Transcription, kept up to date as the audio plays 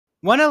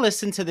Want to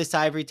listen to this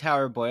Ivory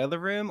Tower Boiler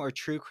Room or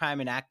True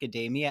Crime in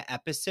Academia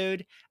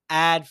episode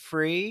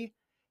ad-free?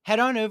 Head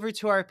on over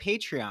to our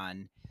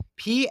Patreon,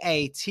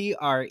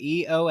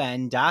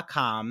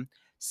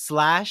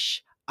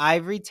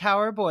 patreon.com/Ivory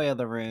Tower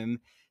Boiler Room,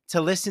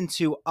 to listen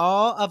to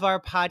all of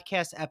our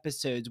podcast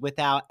episodes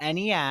without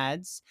any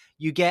ads.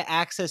 You get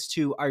access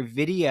to our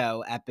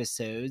video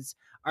episodes,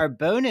 our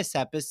bonus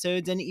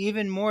episodes, and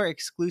even more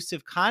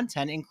exclusive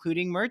content,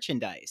 including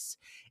merchandise.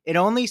 It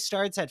only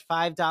starts at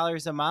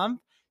 $5 a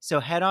month,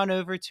 so head on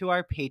over to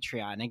our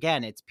Patreon.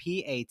 Again, it's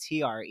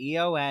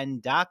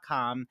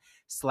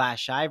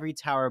patreon.com/Ivory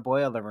Tower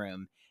Boiler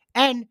Room.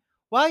 And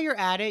while you're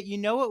at it, you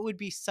know what would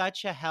be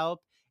such a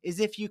help is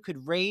if you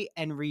could rate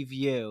and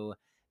review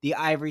the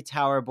Ivory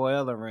Tower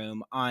Boiler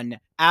Room on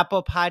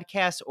Apple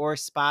Podcasts or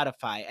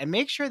Spotify. And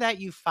make sure that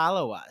you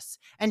follow us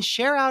and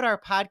share out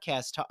our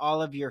podcast to all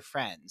of your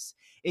friends.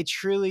 It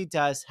truly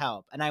does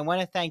help. And I want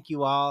to thank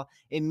you all.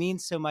 It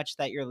means so much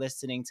that you're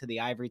listening to the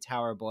Ivory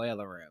Tower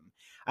Boiler Room.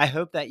 I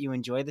hope that you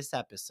enjoy this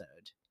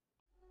episode.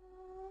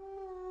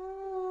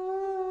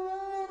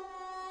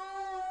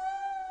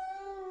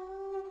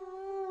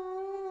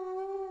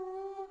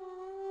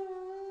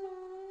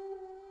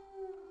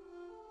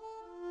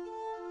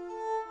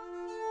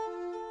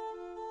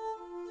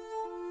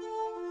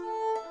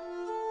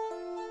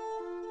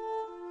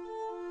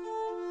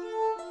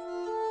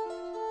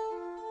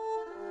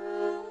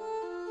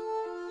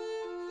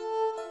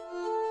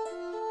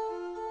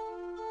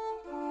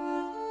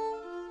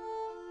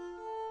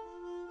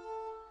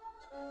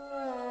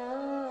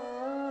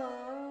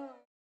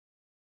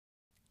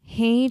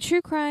 Hey,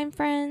 true crime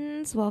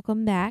friends.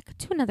 Welcome back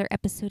to another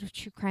episode of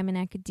True Crime in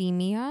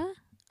Academia.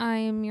 I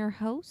am your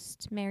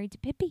host, Mary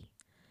DePippi.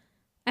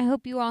 I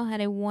hope you all had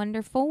a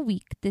wonderful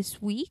week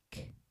this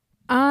week.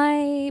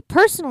 I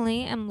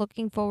personally am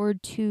looking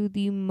forward to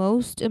the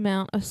most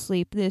amount of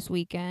sleep this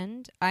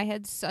weekend. I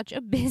had such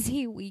a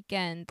busy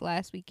weekend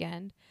last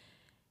weekend,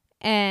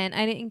 and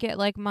I didn't get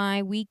like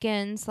my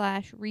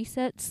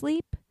weekend/reset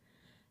sleep.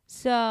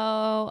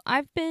 So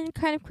I've been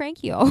kind of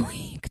cranky all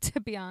week, to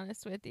be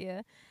honest with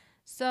you.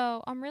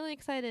 So I'm really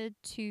excited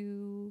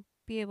to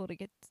be able to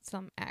get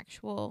some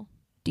actual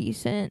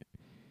decent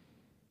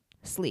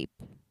sleep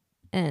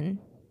and,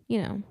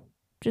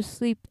 just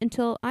sleep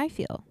until I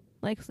feel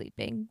like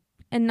sleeping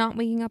and not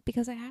waking up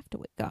because I have to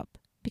wake up,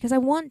 because I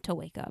want to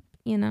wake up,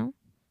 Even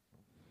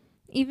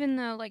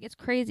though, it's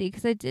crazy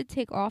because I did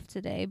take off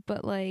today,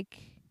 but,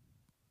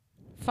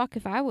 fuck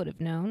if I would have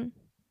known.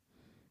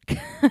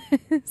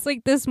 It's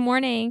like this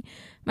morning,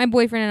 my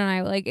boyfriend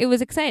and I, it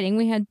was exciting.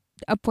 We had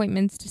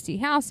appointments to see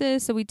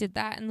houses, so we did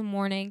that in the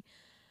morning.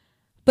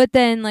 But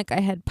then, I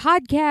had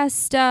podcast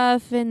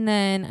stuff, and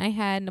then I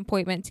had an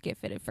appointment to get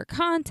fitted for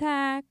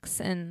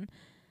contacts, and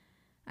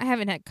I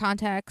haven't had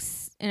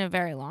contacts in a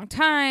very long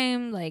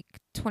time,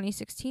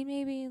 2016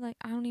 maybe.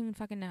 I don't even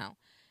fucking know.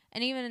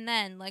 And even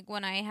then,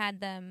 when I had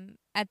them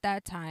at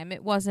that time,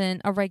 it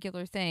wasn't a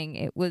regular thing.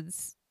 It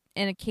was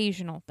an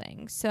occasional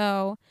thing.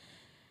 So,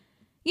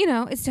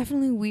 it's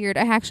definitely weird.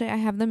 I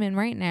have them in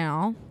right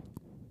now,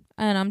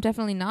 and I'm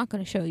definitely not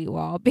going to show you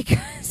all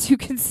because you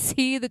can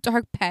see the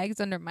dark bags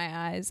under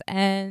my eyes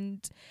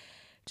and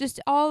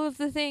just all of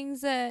the things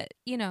that,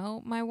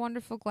 my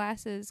wonderful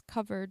glasses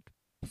covered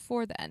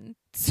before then.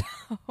 So,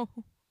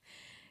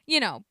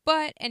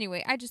 but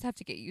anyway, I just have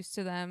to get used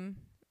to them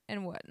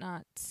and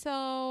whatnot.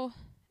 So,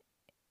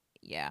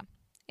 yeah,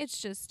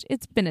 it's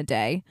been a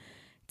day.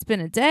 It's been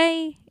a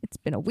day. It's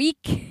been a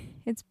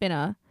week. It's been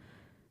a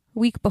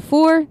week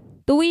before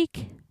the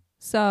week.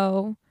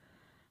 So,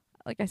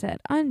 like I said,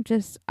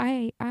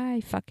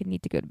 I fucking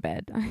need to go to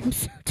bed. I'm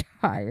so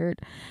tired.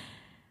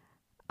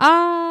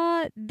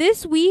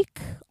 This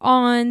week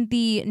on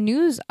the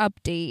news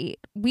update,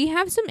 we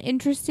have some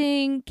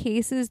interesting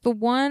cases. The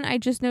one I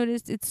just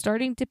noticed, it's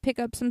starting to pick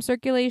up some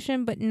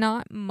circulation, but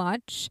not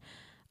much.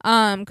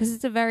 Because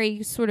it's a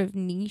very sort of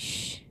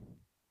niche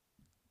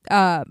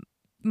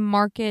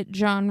market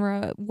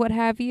genre, what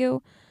have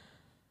you.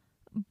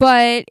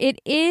 But it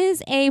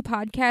is a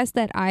podcast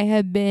that I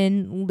have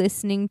been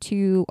listening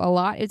to a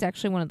lot. It's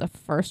actually one of the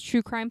first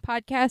true crime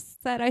podcasts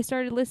that I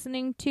started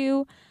listening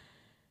to.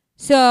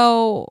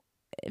 So,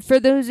 for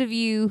those of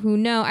you who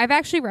know, I've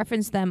actually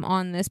referenced them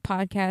on this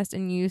podcast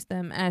and used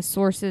them as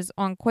sources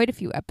on quite a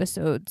few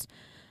episodes.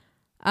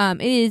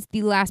 It is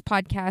the Last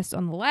Podcast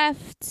on the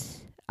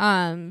Left.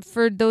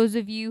 For those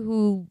of you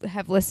who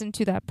have listened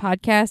to that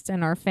podcast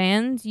and are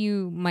fans,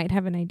 you might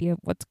have an idea of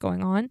what's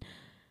going on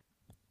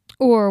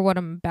or what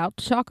I'm about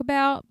to talk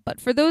about. But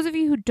for those of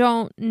you who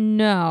don't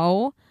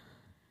know,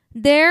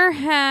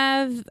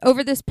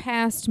 over this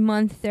past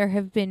month, there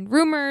have been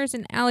rumors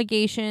and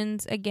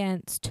allegations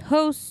against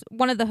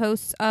one of the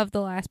hosts of the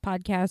Last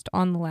Podcast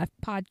on the Left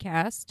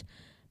podcast,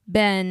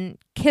 Ben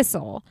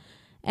Kissel.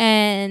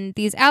 And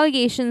these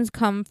allegations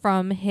come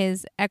from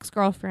his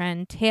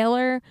ex-girlfriend,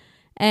 Taylor,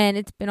 and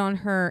it's been on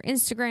her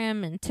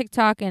Instagram and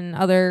TikTok and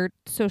other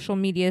social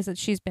medias that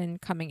she's been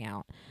coming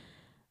out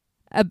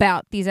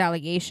about these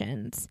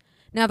allegations.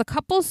 Now, the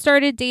couple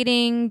started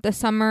dating the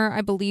summer,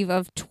 I believe,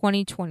 of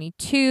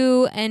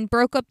 2022 and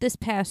broke up this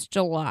past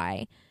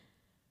July.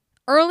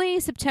 Early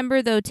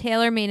September, though,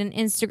 Taylor made an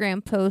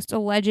Instagram post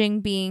alleging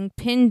being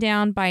pinned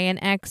down by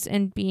an ex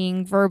and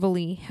being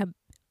verbally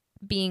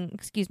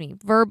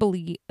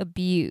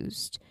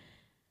abused.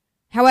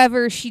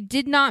 However, she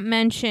did not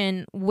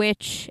mention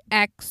which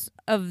ex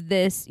of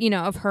this,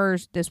 of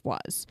hers this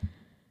was.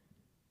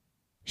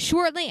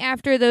 Shortly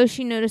after, though,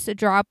 she noticed a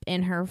drop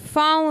in her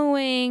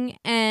following.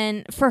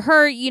 And for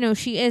her,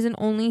 she is an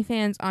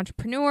OnlyFans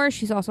entrepreneur.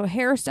 She's also a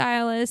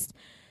hairstylist.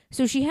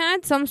 So she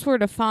had some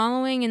sort of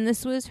following, and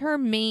this was her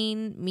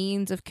main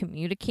means of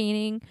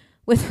communicating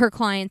with her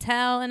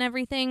clientele and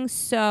everything.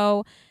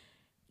 So,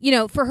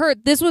 for her,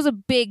 this was a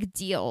big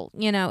deal.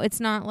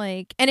 It's not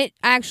like, and it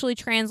actually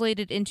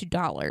translated into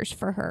dollars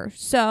for her.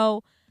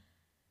 So,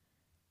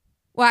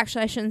 well,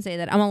 actually, I shouldn't say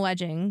that. I'm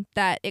alleging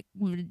that it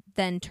would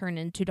then turn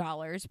into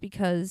dollars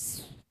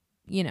because,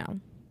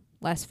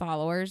 less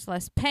followers,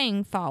 less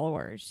paying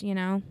followers,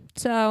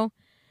 So,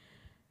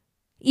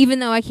 even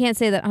though I can't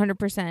say that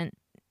 100%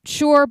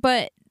 sure,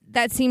 but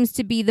that seems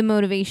to be the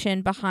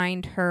motivation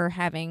behind her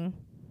having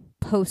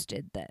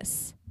posted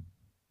this.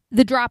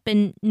 The drop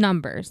in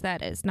numbers,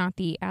 that is, not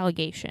the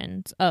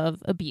allegations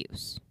of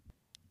abuse.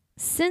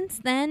 Since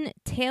then,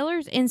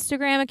 Taylor's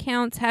Instagram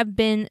accounts have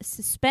been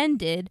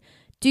suspended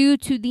due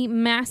to the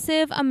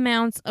massive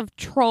amounts of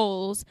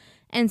trolls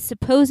and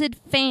supposed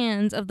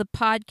fans of the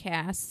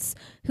podcasts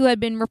who had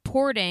been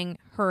reporting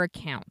her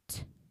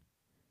account.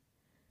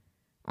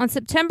 On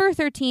September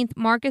 13th,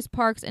 Marcus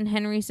Parks and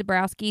Henry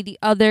Zabrowski, the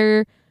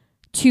other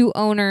two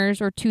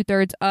owners or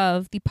 2/3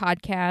 of the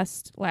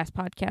podcast, Last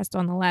Podcast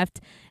on the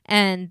Left,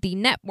 and the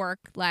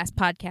network, Last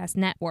Podcast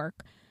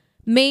Network,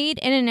 made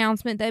an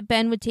announcement that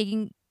Ben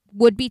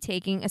would be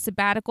taking a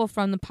sabbatical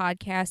from the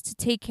podcast to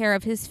take care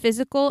of his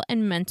physical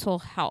and mental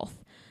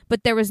health.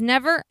 But there was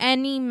never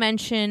any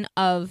mention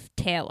of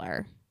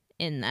Taylor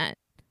in that.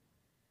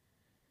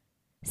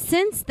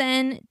 Since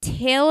then,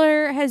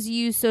 Taylor has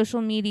used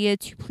social media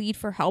to plead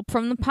for help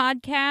from the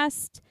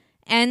podcast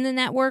and the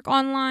network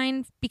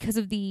online because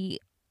of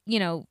the,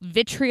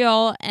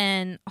 vitriol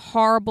and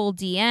horrible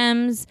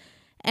DMs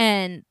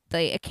and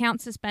the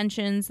account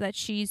suspensions that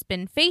she's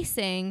been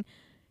facing,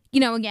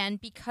 again,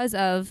 because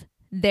of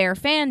their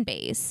fan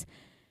base.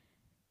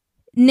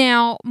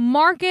 Now,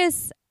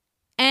 Marcus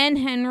and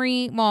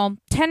Henry, well,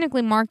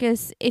 technically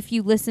Marcus, if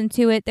you listen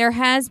to it, there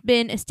has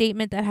been a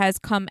statement that has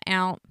come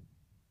out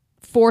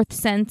forth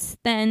since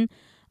then,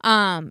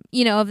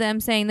 of them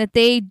saying that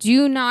they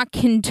do not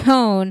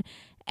condone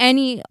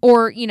any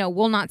or,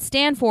 will not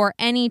stand for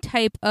any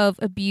type of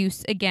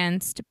abuse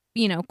against,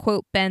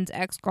 quote, Ben's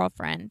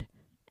ex-girlfriend,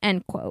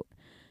 end quote.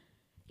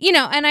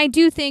 And I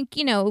do think,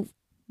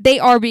 they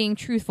are being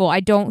truthful. I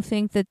don't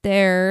think that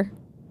they're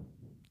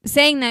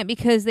saying that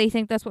because they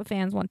think that's what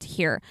fans want to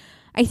hear.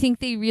 I think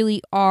they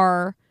really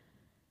are,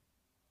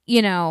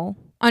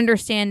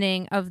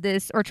 understanding of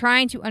this or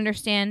trying to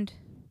understand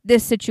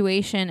this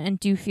situation and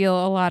do feel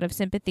a lot of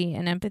sympathy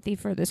and empathy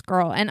for this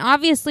girl and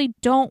obviously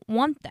don't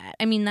want that.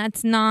 I mean,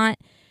 that's not,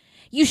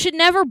 you should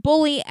never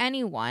bully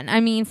anyone. I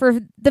mean, for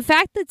the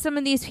fact that some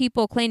of these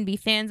people claim to be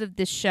fans of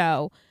this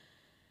show,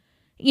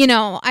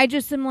 I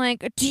just am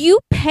like, do you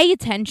pay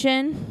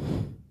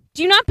attention?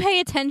 Do you not pay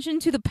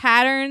attention to the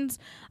patterns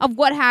of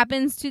what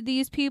happens to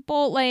these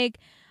people? Like,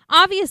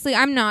 obviously,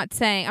 I'm not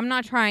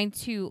trying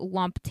to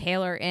lump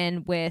Taylor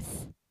in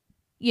with,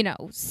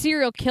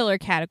 serial killer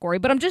category,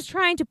 but I'm just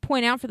trying to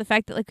point out for the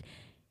fact that, like,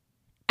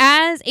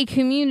 as a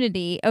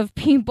community of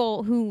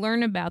people who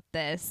learn about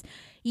this,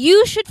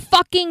 you should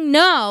fucking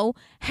know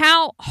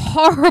how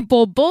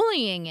horrible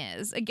bullying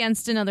is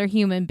against another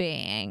human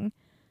being.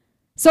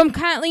 So I'm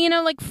kind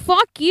of, like,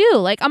 fuck you.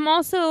 Like, I'm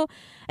also,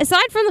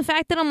 aside from the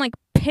fact that I'm, like,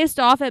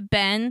 pissed off at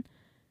Ben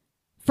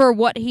for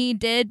what he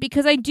did,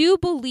 because I do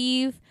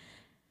believe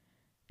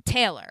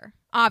Taylor,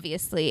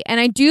 obviously, and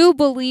I do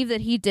believe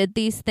that he did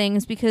these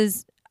things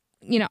because,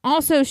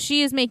 also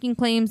she is making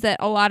claims that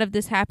a lot of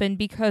this happened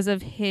because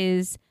of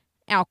his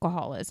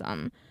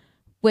alcoholism,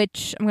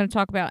 which I'm going to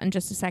talk about in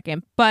just a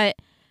second. But,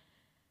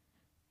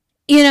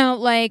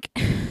 like,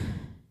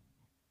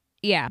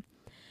 yeah.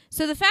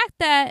 So the fact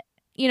that,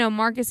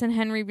 Marcus and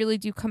Henry really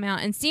do come out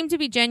and seem to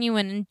be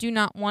genuine and do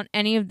not want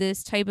any of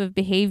this type of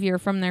behavior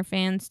from their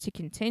fans to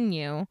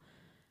continue,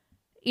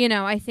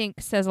 I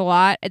think says a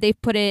lot.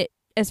 They've put it,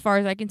 as far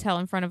as I can tell,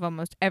 in front of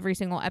almost every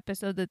single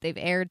episode that they've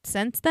aired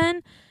since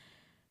then.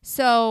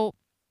 So,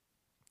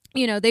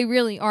 they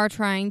really are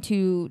trying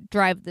to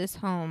drive this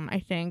home, I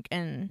think.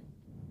 And,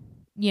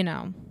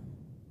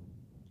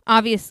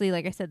 obviously,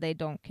 like I said, they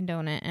don't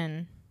condone it.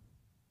 And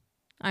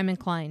I'm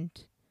inclined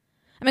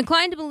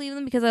to believe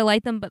them because I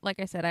like them. But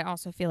like I said, I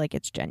also feel like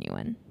it's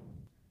genuine.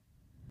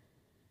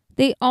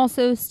 They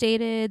also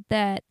stated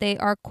that they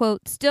are,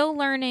 quote, still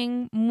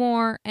learning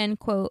more, end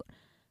quote,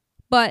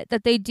 but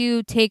that they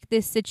do take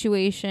this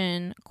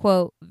situation,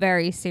 quote,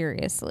 very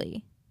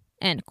seriously,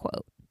 end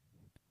quote.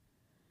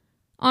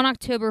 On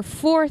October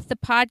 4th, the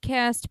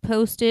podcast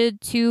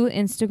posted to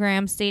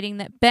Instagram stating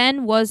that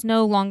Ben was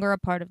no longer a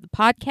part of the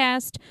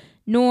podcast,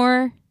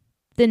 nor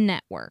the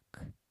network.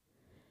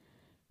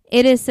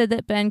 It is said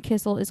that Ben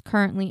Kissel is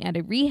currently at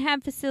a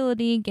rehab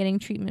facility getting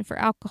treatment for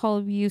alcohol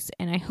abuse,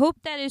 and I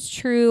hope that is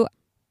true.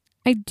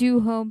 I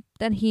do hope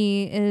that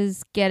he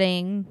is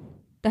getting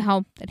the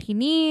help that he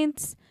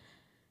needs.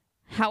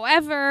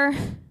 However,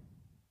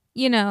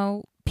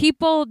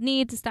 people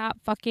need to stop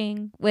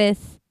fucking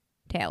with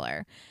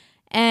Taylor.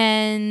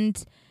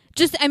 And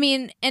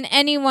and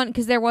anyone,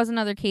 because there was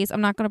another case,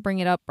 I'm not going to bring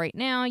it up right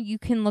now. You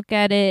can look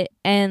at it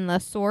and the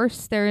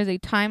source. There is a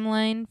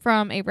timeline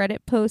from a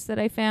Reddit post that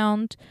I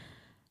found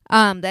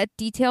that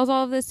details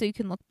all of this, so you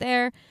can look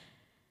there.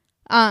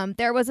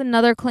 There was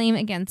another claim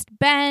against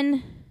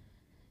Ben.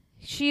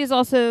 She is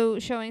also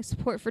showing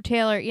support for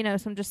Taylor,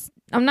 so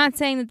I'm not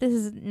saying that this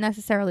is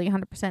necessarily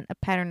 100% a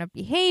pattern of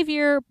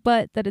behavior,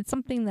 but that it's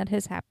something that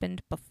has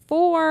happened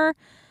before.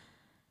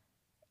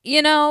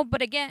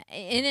 But again,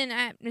 in an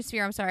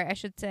atmosphere, I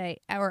should say,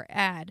 or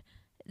add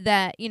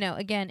that,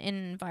 again, in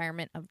an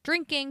environment of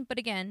drinking, but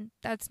again,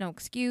 that's no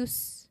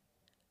excuse.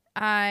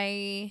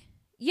 I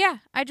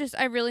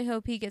really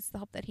hope he gets the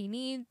help that he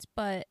needs,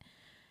 but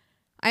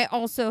I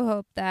also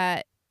hope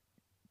that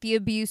the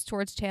abuse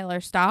towards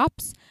Taylor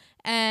stops,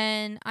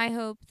 and I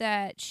hope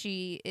that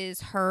she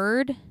is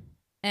heard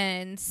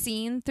and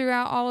seen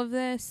throughout all of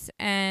this,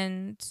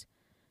 and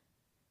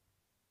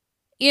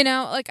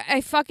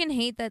I fucking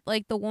hate that,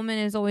 the woman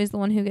is always the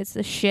one who gets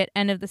the shit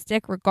end of the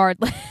stick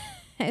regardless,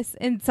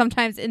 and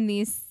sometimes in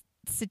these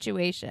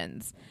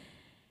situations.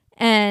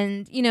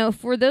 And,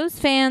 for those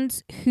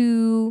fans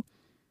who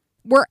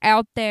were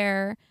out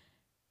there,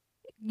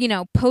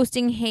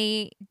 posting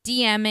hate,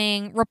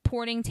 DMing,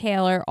 reporting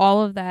Taylor,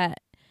 all of that,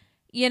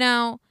 you're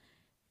no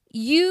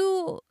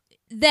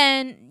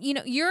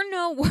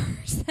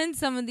worse than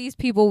some of these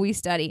people we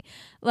study.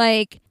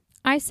 Like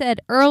I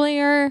said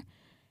earlier,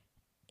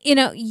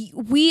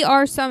 we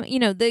are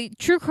the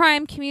true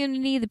crime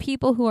community, the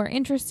people who are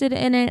interested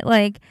in it,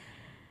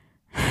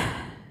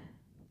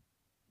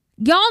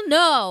 y'all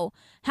know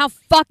how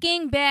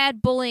fucking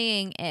bad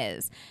bullying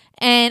is.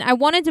 And I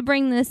wanted to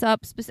bring this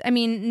up,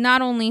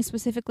 not only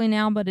specifically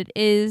now, but it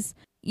is,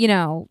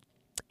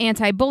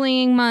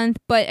 anti-bullying month,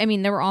 but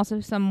there were also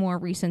some more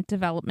recent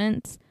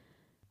developments.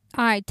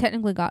 I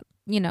technically got,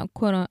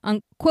 quote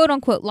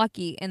unquote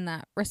lucky in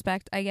that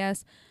respect, I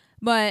guess.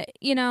 But,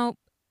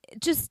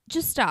 just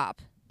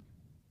stop.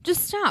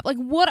 Just stop.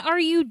 What are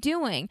you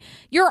doing?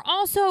 You're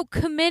also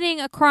committing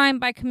a crime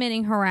by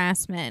committing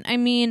harassment.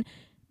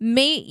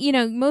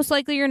 Most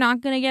likely you're not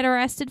going to get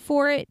arrested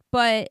for it,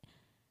 but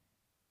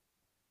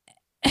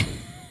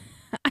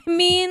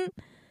then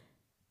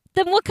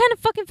what kind of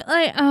fucking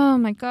oh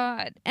my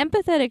god,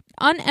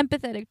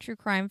 unempathetic true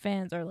crime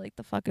fans are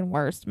the fucking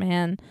worst,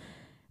 man.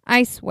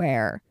 I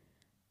swear.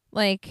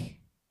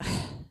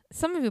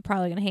 Some of you are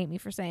probably gonna hate me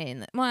for saying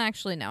that. Well,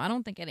 actually, no, I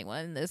don't think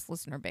anyone in this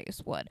listener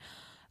base would.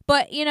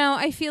 But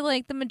I feel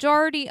like the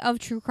majority of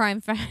true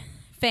crime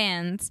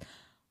fans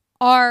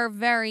are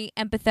very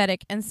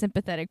empathetic and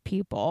sympathetic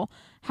people.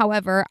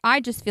 However,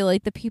 I just feel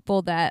like the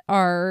people that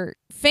are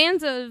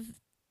fans of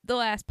the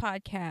last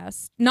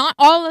podcast, not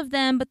all of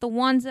them, but the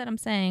ones that I'm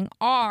saying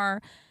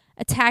are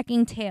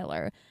attacking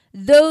Taylor,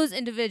 those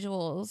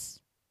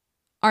individuals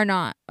are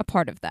not a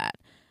part of that.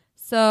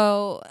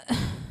 So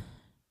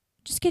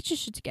just get your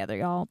shit together,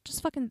 y'all.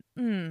 Just fucking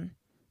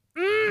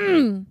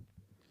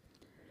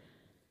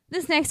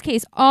This next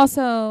case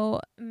also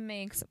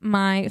makes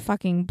my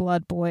fucking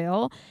blood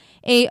boil.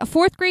 A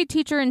fourth grade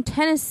teacher in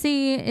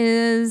Tennessee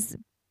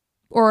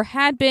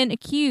had been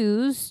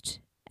accused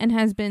and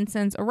has been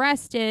since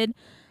arrested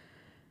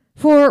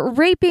for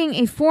raping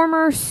a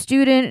former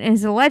student and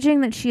is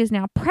alleging that she is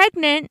now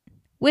pregnant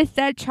with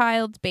that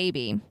child's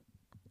baby.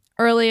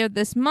 Earlier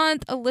this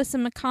month,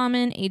 Alyssa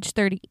McCommon, age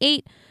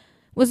 38,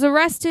 was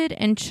arrested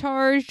and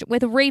charged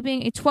with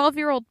raping a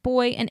 12-year-old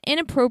boy and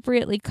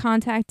inappropriately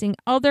contacting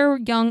other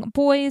young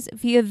boys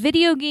via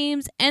video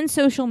games and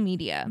social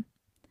media.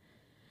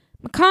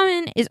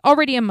 McCommon is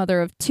already a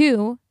mother of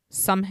two,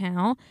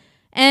 somehow,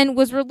 and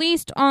was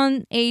released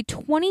on a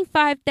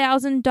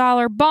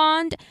 $25,000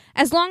 bond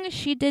as long as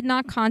she did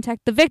not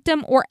contact the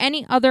victim or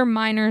any other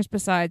minors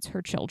besides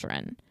her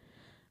children.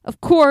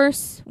 Of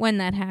course, when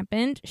that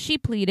happened, she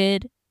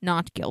pleaded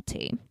not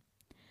guilty.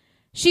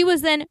 She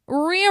was then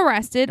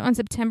rearrested on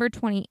September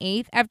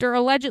 28th after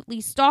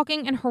allegedly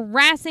stalking and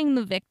harassing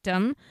the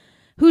victim,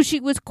 who she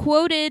was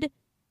quoted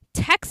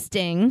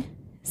texting,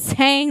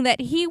 saying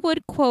that he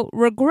would, quote,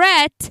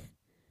 regret,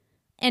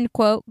 end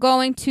quote,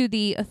 going to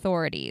the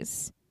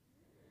authorities.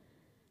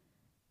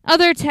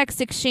 Other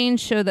text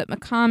exchanges show that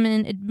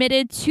McCommon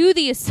admitted to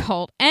the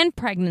assault and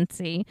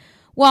pregnancy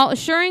while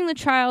assuring the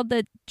child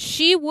that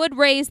she would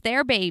raise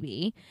their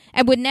baby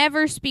and would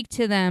never speak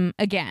to them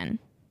again.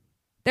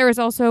 There is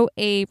also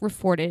a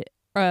recorded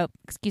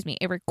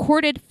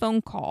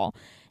phone call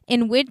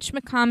in which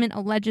McCommon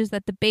alleges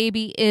that the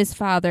baby is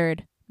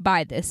fathered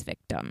by this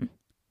victim.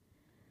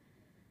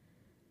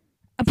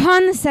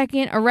 Upon the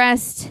second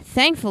arrest,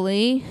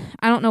 thankfully,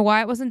 I don't know why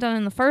it wasn't done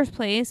in the first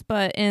place,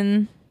 but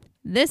in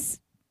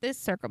this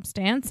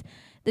circumstance,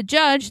 the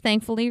judge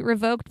thankfully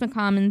revoked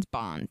McCommon's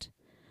bond.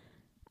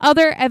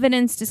 Other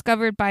evidence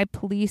discovered by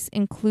police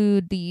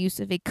include the use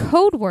of a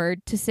code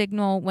word to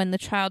signal when the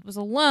child was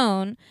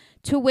alone,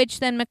 to which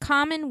then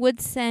McCommon would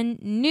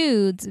send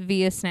nudes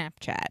via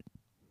Snapchat.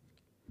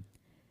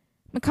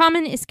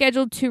 McCommon is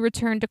scheduled to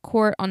return to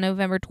court on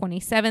November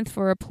 27th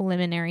for a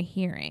preliminary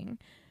hearing.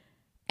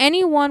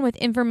 Anyone with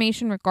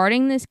information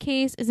regarding this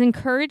case is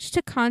encouraged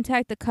to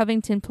contact the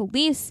Covington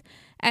Police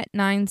at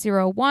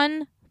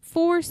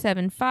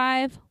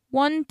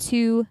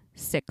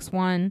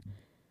 901-475-1261.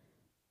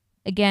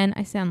 Again,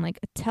 I sound like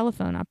a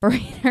telephone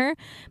operator,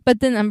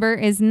 but the number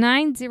is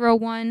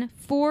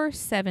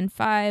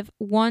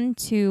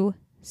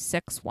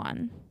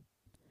 901-475-1261.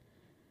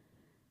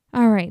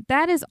 All right,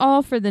 that is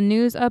all for the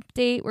news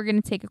update. We're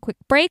going to take a quick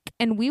break,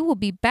 and we will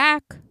be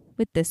back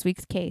with this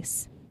week's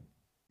case.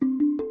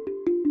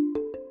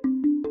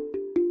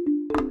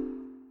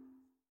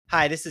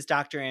 Hi, this is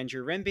Dr.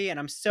 Andrew Rimby, and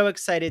I'm so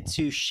excited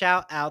to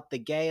shout out the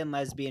Gay and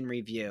Lesbian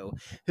Review,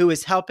 who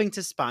is helping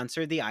to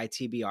sponsor the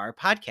ITBR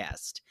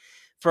podcast.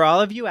 For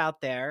all of you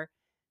out there,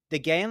 the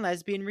Gay and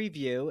Lesbian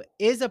Review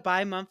is a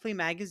bi-monthly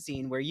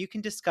magazine where you can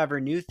discover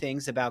new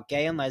things about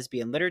gay and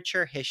lesbian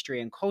literature,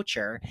 history, and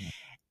culture.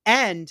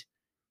 And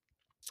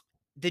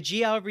the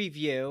GL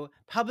Review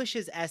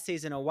publishes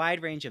essays in a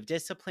wide range of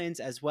disciplines,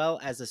 as well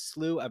as a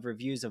slew of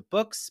reviews of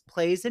books,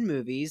 plays, and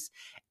movies,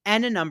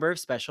 and a number of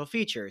special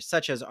features,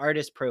 such as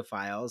artist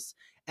profiles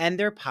and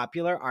their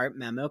popular art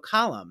memo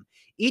column.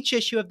 Each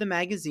issue of the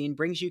magazine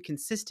brings you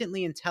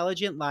consistently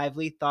intelligent,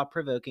 lively,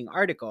 thought-provoking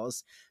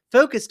articles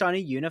focused on a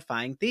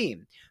unifying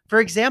theme. For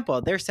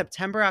example, their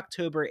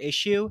September-October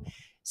issue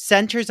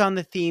centers on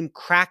the theme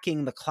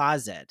Cracking the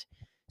Closet.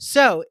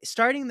 So,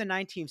 starting in the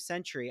 19th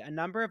century, a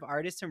number of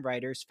artists and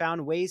writers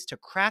found ways to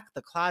crack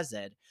the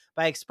closet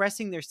by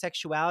expressing their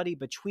sexuality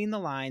between the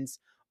lines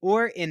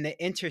or in the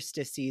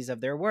interstices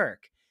of their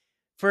work.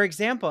 For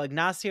example,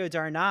 Ignacio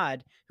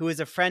Darnad, who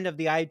is a friend of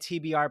the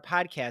ITBR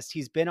podcast,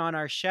 he's been on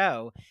our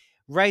show,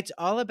 writes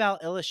all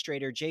about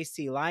illustrator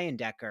J.C.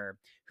 Leyendecker,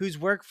 whose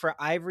work for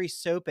Ivory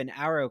Soap and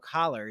Arrow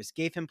Collars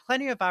gave him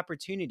plenty of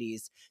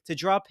opportunities to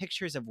draw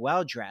pictures of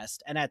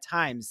well-dressed and at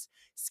times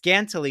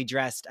scantily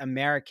dressed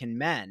American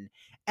men.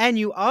 And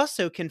you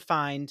also can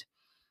find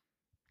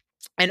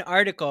an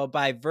article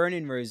by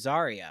Vernon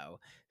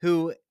Rosario,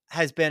 who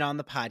has been on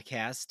the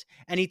podcast,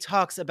 and he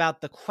talks about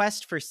the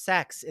quest for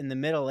sex in the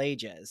Middle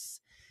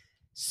Ages.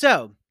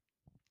 So,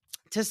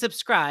 to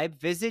subscribe,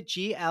 visit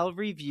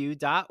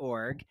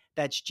glreview.org.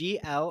 That's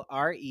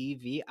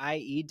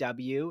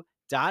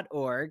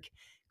glreview.org.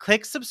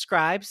 Click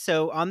subscribe.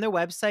 So on their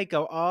website,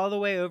 go all the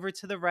way over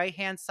to the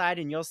right-hand side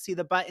and you'll see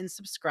the button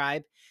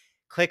subscribe.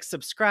 Click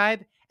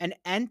subscribe and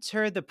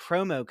enter the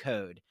promo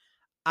code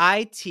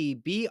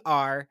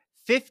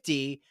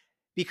ITBR50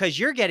 because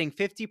you're getting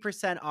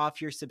 50%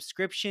 off your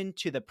subscription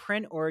to the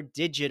print or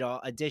digital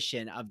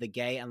edition of the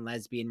Gay and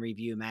Lesbian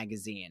Review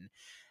magazine.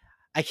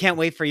 I can't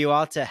wait for you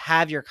all to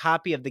have your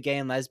copy of the Gay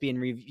and Lesbian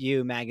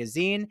Review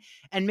magazine,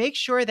 and make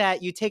sure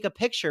that you take a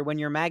picture when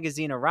your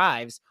magazine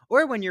arrives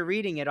or when you're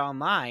reading it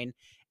online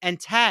and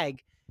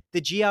tag the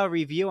GL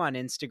Review on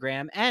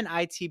Instagram and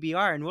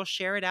ITBR, and we'll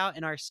share it out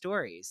in our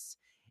stories.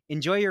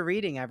 Enjoy your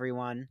reading,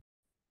 everyone.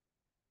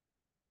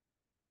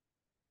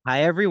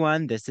 Hi,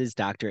 everyone. This is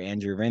Dr.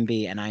 Andrew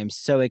Rimby, and I am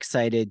so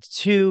excited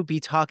to be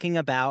talking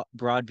about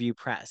Broadview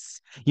Press.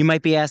 You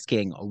might be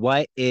asking,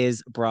 what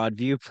is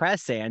Broadview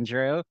Press,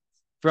 Andrew?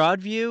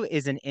 Broadview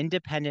is an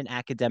independent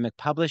academic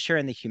publisher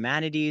in the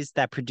humanities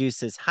that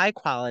produces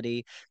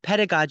high-quality,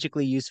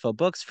 pedagogically useful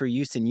books for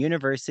use in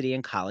university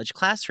and college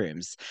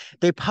classrooms.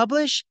 They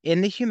publish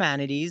in the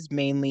humanities,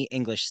 mainly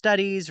English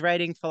studies,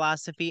 writing,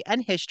 philosophy,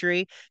 and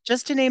history,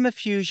 just to name a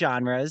few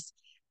genres.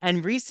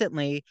 And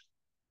recently,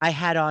 I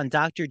had on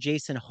Dr.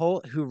 Jason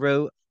Holt, who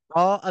wrote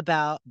all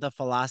about the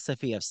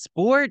philosophy of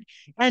sport.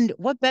 And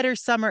what better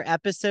summer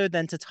episode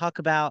than to talk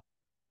about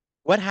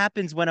what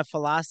happens when a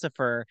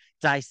philosopher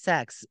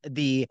dissects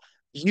the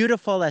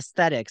beautiful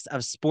aesthetics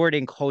of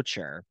sporting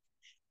culture.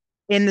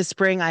 In the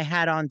spring, I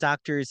had on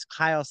Doctors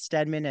Kyle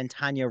Stedman and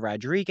Tanya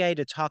Rodriguez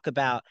to talk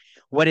about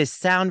what is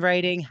sound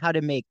writing, how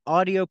to make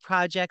audio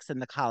projects in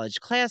the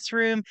college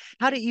classroom,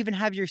 how to even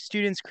have your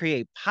students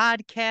create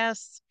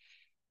podcasts.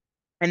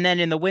 And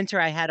then in the winter,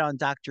 I had on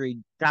Dr.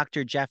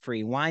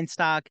 Jeffrey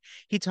Weinstock.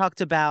 He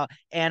talked about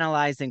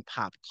analyzing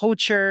pop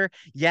culture.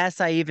 Yes,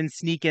 I even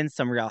sneak in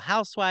some Real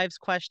Housewives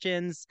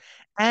questions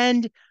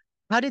and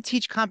how to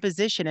teach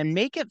composition and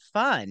make it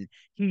fun.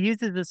 He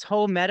uses this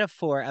whole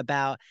metaphor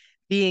about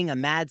being a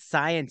mad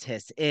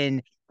scientist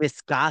in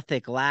this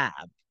gothic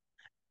lab.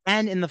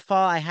 And in the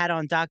fall, I had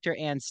on Dr.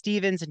 Ann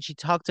Stevens, and she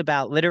talked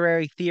about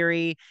literary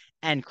theory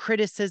and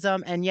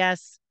criticism. And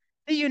yes,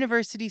 the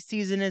university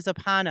season is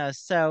upon us.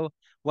 So,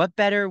 what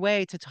better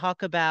way to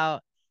talk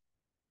about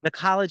the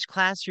college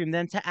classroom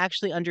than to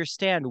actually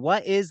understand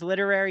what is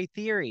literary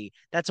theory.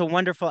 That's a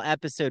wonderful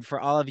episode for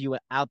all of you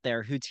out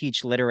there who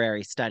teach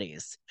literary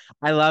studies.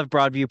 I love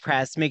Broadview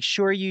Press. Make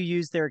sure you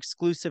use their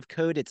exclusive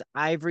code. It's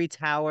Ivory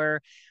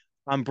Tower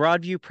on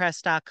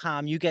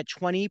broadviewpress.com. You get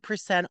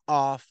 20%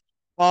 off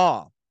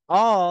all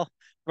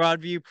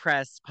Broadview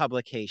Press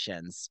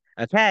publications.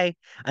 Okay,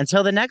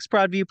 until the next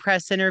Broadview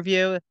Press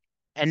interview.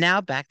 And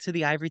now back to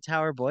the Ivory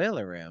Tower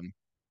Boiler Room.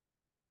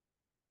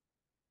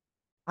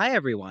 Hi,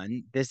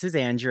 everyone. This is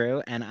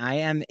Andrew, and I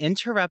am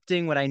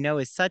interrupting what I know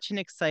is such an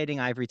exciting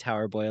Ivory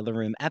Tower Boiler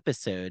Room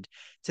episode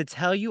to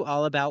tell you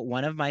all about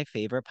one of my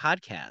favorite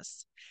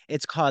podcasts.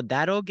 It's called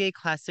That Old Gay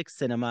Classic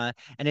Cinema,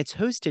 and it's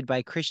hosted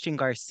by Christian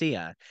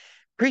Garcia.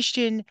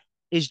 Christian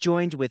is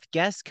joined with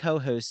guest co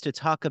hosts to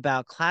talk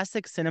about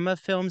classic cinema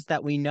films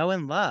that we know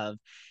and love,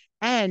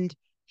 and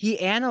he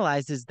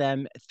analyzes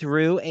them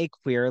through a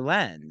queer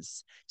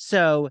lens.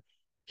 So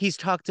he's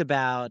talked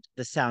about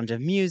The Sound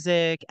of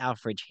Music,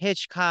 Alfred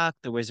Hitchcock,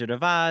 The Wizard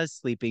of Oz,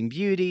 Sleeping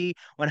Beauty,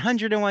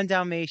 101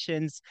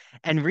 Dalmatians,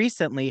 and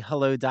recently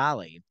Hello,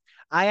 Dolly.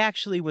 I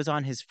actually was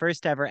on his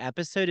first ever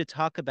episode to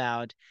talk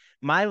about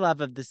my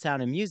love of The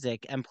Sound of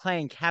Music and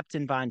playing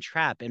Captain Von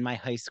Trapp in my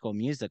high school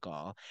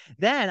musical.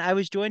 Then I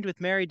was joined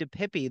with Mary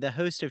DePippi, the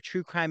host of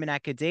True Crime and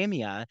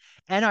Academia,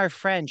 and our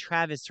friend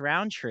Travis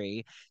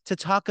Roundtree to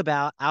talk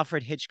about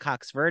Alfred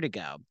Hitchcock's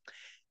Vertigo.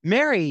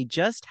 Mary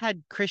just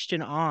had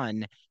Christian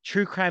on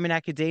True Crime and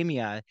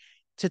Academia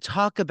to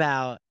talk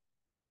about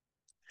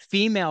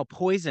female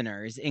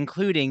poisoners,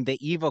 including the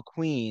evil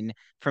queen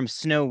from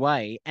Snow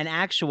White and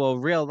actual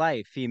real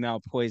life female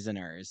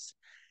poisoners.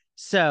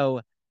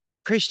 So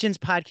Christian's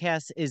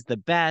podcast is the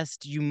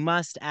best. You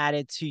must add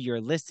it to your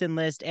listen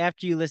list.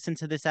 After you listen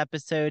to this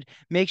episode,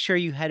 make sure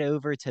you head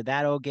over to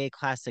That Old Gay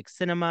Classic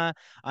Cinema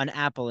on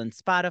Apple and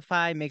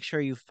Spotify. Make sure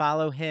you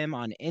follow him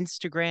on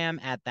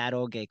Instagram at That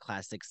Old Gay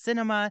Classic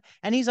Cinema.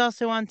 And he's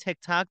also on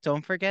TikTok.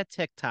 Don't forget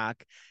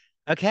TikTok.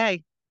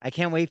 Okay, I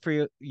can't wait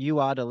for you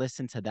all to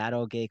listen to That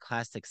Old Gay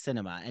Classic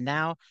Cinema. And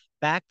now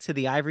back to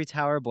the Ivory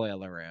Tower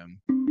Boiler Room.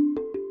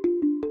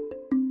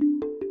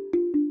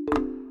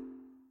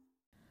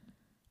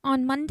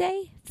 On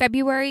Monday,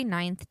 February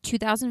 9th,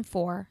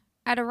 2004,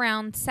 at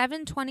around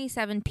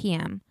 7:27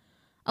 p.m.,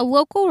 a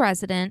local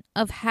resident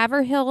of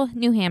Haverhill,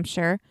 New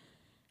Hampshire,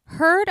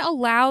 heard a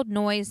loud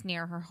noise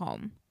near her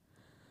home.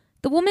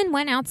 The woman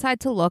went outside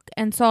to look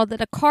and saw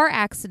that a car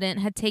accident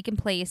had taken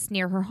place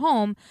near her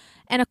home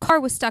and a car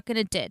was stuck in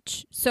a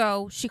ditch,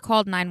 so she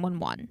called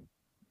 911.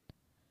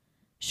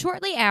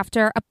 Shortly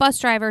after, a bus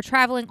driver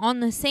traveling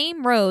on the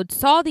same road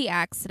saw the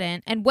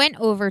accident and went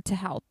over to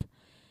help.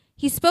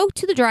 He spoke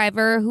to the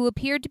driver, who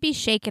appeared to be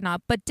shaken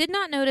up but did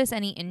not notice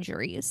any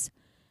injuries.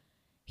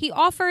 He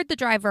offered the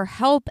driver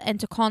help and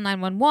to call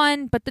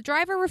 911, but the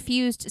driver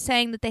refused,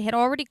 saying that they had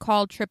already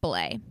called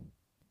AAA.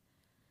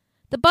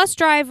 The bus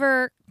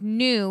driver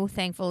knew,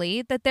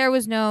 thankfully, that there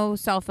was no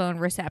cell phone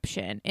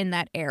reception in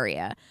that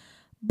area,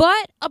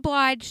 but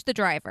obliged the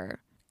driver.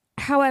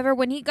 However,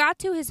 when he got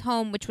to his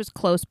home, which was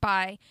close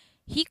by,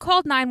 he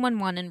called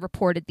 911 and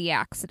reported the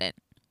accident.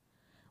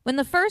 When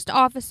the first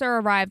officer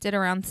arrived at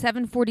around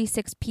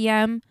 7:46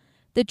 p.m.,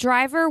 the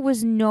driver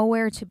was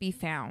nowhere to be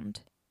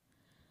found.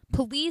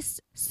 Police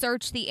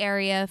searched the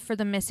area for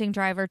the missing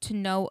driver to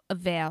no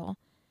avail,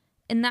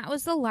 and that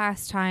was the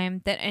last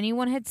time that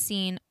anyone had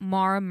seen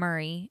Maura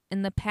Murray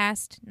in the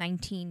past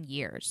 19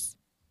 years.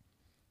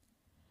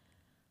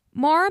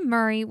 Maura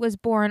Murray was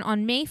born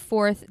on May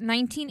 4th,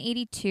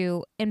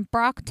 1982 in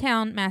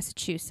Brocktown,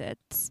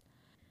 Massachusetts.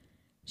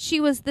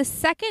 She was the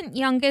second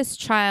youngest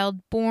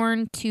child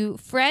born to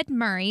Fred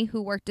Murray,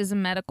 who worked as a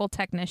medical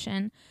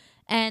technician,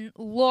 and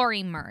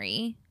Lori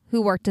Murray,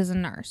 who worked as a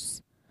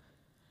nurse.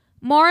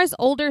 Maura's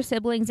older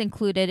siblings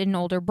included an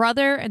older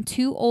brother and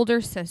two older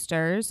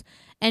sisters,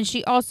 and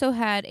she also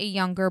had a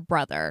younger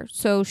brother.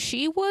 So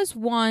she was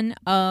one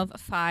of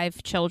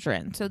 5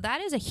 children. So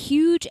that is a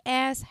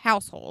huge-ass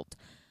household.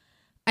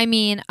 I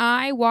mean,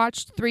 I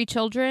watched 3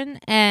 children,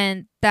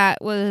 and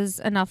that was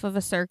enough of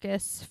a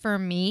circus for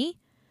me.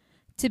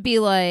 To be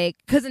like,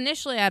 because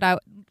initially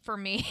for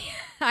me,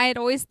 I had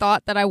always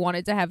thought that I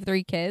wanted to have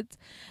 3 kids.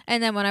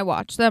 And then when I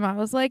watched them, I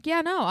was like, yeah,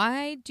 no,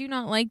 I do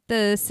not like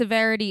the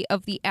severity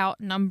of the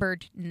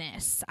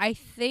outnumberedness. I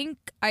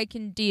think I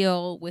can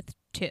deal with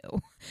 2.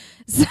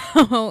 So,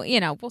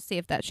 we'll see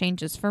if that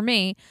changes for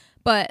me.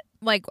 But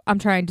like I'm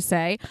trying to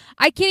say,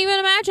 I can't even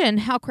imagine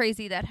how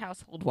crazy that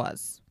household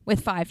was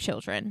with 5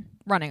 children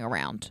running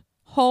around.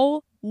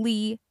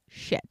 Holy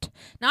shit.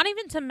 Not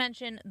even to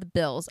mention the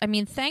bills. I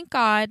mean, thank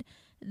God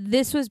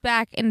this was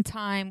back in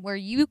time where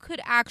you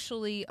could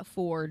actually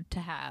afford to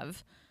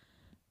have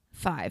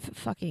 5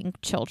 fucking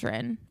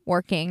children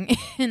working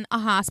in a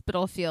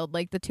hospital field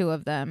like the 2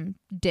 of them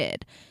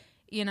did.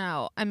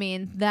 I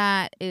mean,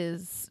 that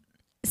is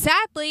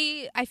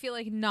sadly, I feel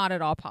like not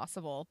at all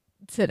possible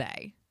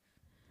today.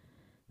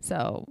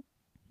 So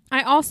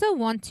I also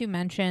want to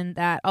mention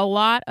that a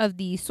lot of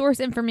the source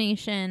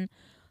information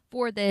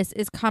for this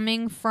is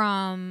coming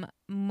from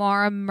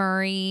Maura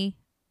Murray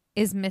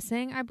is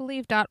missing, I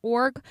believe,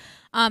 .org.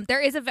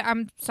 There is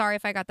I'm sorry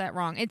if I got that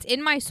wrong. It's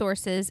in my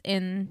sources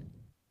in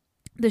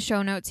the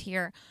show notes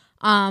here.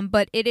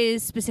 But it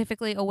is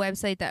specifically a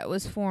website that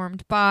was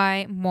formed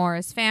by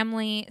Maura's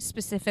family,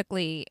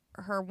 specifically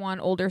her one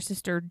older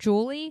sister,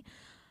 Julie.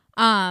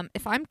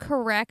 If I'm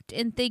correct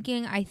in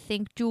thinking, I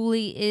think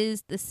Julie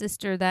is the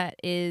sister that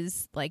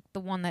is like the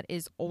one that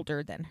is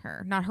older than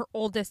her. Not her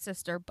oldest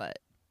sister, but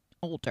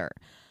older.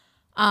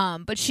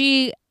 But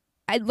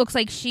it looks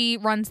like she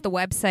runs the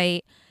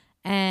website,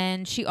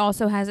 and she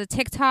also has a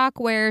TikTok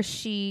where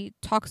she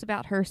talks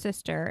about her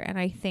sister, and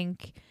I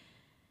think,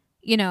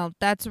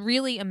 that's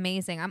really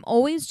amazing. I'm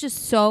always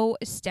just so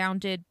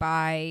astounded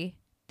by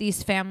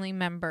these family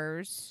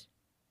members,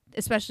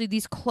 especially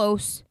these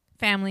close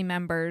family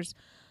members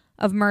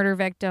of murder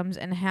victims,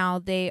 and how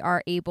they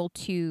are able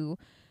to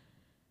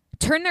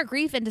turn their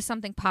grief into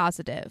something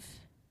positive,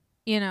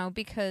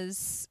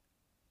 because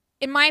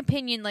in my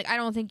opinion, I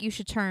don't think you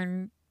should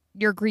turn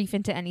your grief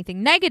into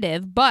anything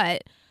negative,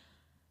 but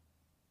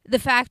the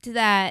fact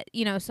that,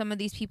 some of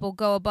these people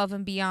go above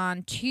and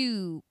beyond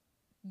to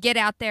get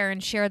out there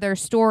and share their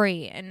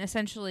story and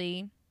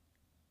essentially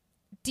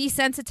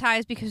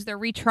desensitize because they're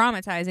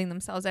re-traumatizing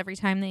themselves every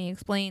time they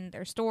explain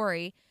their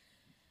story,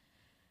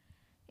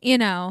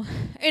 in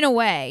a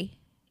way,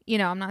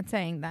 I'm not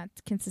saying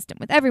that's consistent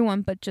with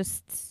everyone, but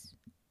just,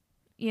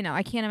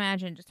 I can't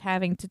imagine just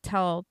having to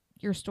tell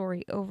your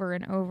story over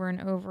and over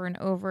and over and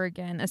over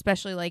again,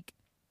 especially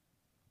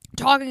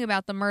talking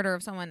about the murder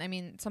of someone. I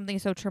mean, something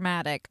so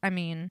traumatic. I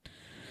mean,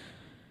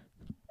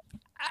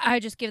 I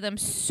just give them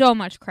so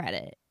much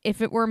credit.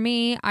 If it were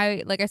me,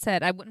 like I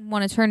said, I wouldn't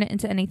want to turn it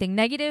into anything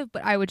negative,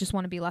 but I would just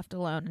want to be left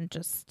alone and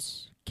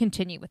just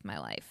continue with my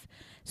life.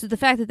 So the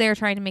fact that they're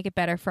trying to make it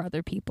better for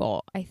other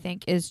people, I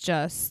think, is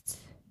just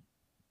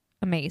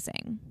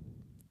amazing.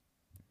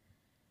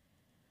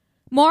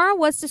 Maura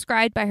was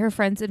described by her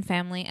friends and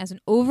family as an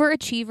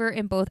overachiever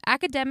in both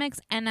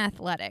academics and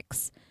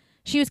athletics.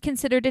 She was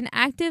considered an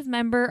active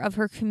member of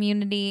her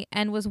community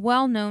and was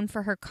well known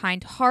for her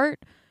kind heart,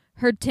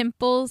 her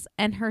dimples,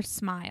 and her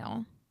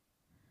smile.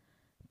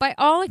 By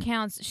all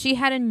accounts, she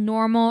had a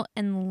normal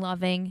and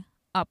loving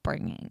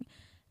upbringing.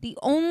 The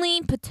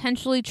only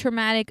potentially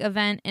traumatic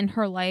event in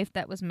her life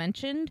that was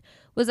mentioned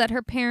was that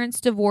her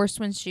parents divorced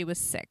when she was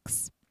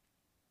 6.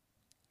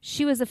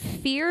 She was a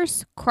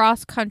fierce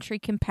cross-country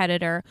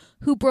competitor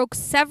who broke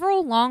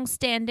several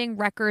long-standing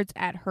records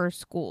at her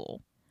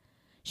school.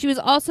 She was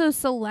also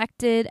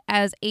selected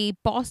as a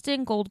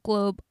Boston Gold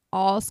Globe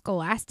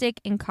All-Scholastic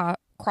in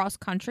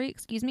cross-country,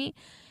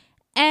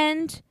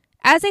 and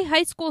as a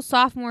high school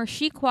sophomore,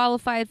 she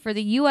qualified for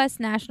the U.S.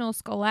 National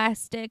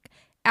Scholastic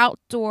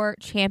Outdoor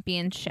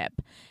Championship.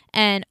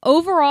 And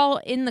overall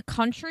in the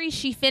country,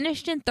 she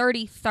finished in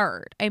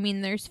 33rd. I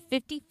mean, there's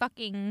 50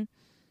 fucking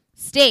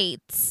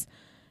states,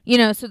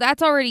 so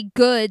that's already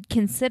good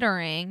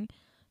considering.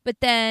 But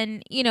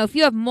then, if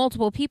you have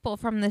multiple people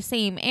from the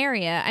same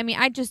area, I mean,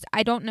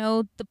 I don't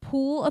know the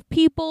pool of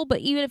people,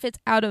 but even if it's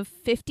out of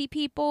 50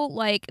 people,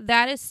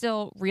 that is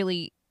still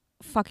really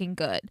fucking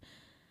good.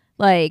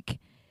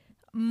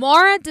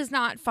 Maura does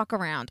not fuck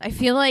around. I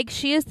feel like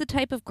she is the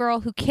type of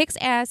girl who kicks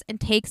ass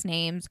and takes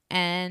names,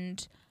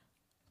 and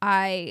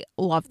I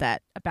love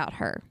that about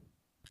her.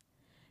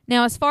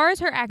 Now, as far as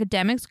her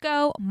academics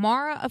go,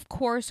 Maura, of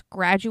course,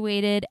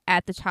 graduated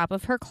at the top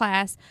of her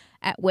class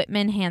at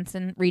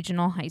Whitman-Hanson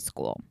Regional High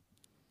School.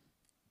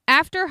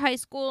 After high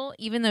school,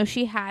 even though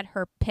she had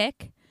her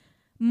pick,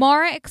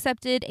 Maura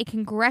accepted a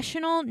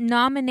congressional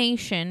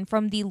nomination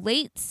from the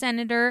late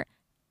Senator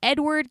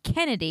Edward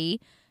Kennedy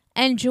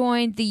and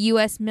joined the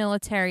U.S.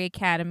 Military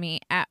Academy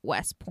at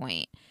West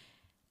Point.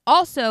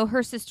 Also,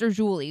 her sister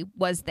Julie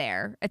was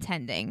there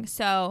attending.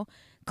 So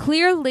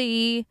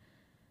clearly,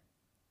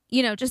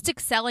 just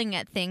excelling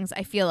at things,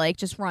 I feel like,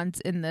 just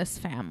runs in this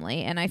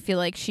family. And I feel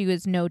like she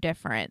was no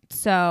different.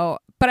 So,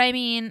 but I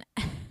mean,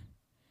 I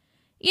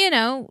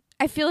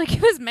feel like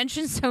it was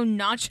mentioned so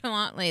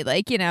nonchalantly.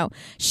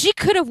 She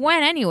could have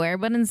went anywhere,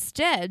 but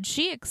instead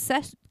she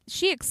accepted,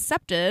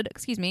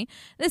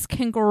 this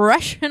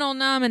congressional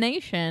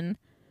nomination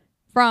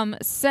from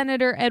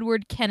Senator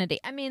Edward Kennedy.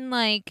 I mean,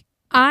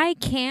 I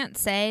can't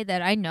say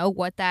that I know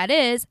what that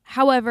is.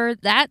 However,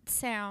 that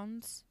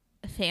sounds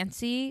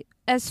fancy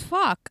as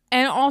fuck.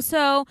 And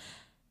also,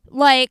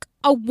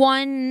 a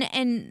one,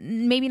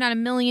 and maybe not a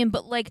million,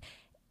 but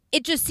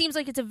it just seems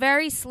like it's a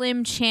very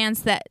slim chance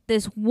that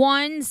this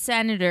one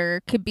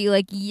senator could be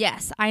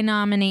yes, I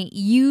nominate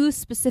you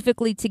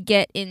specifically to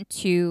get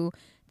into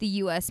the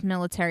U.S.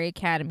 Military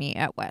Academy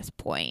at West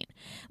Point.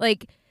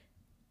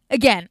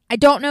 Again, I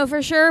don't know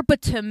for sure,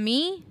 but to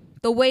me,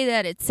 the way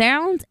that it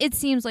sounds, it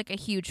seems like a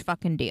huge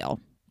fucking deal.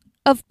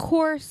 Of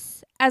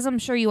course, as I'm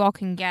sure you all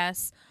can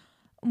guess,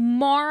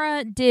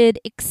 Maura did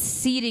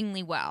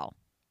exceedingly well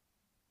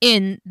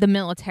in the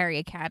military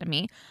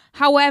academy.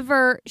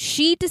 However,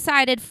 she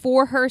decided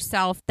for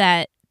herself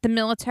that the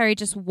military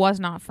just was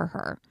not for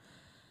her.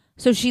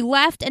 So she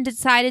left and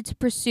decided to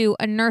pursue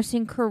a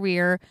nursing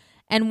career,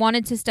 and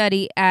wanted to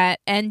study at,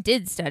 and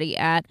did study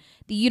at,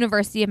 the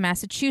University of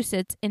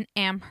Massachusetts in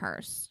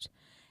Amherst.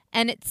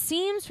 And it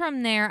seems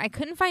from there, I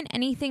couldn't find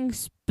anything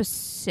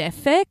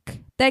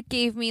specific that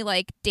gave me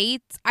like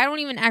dates. I don't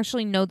even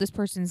actually know this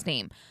person's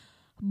name.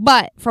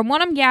 But from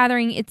what I'm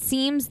gathering, it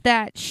seems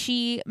that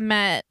she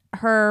met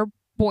her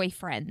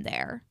boyfriend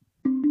there.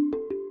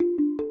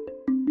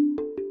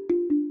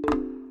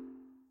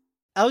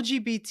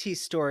 LGBT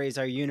stories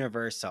are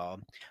universal,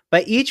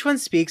 but each one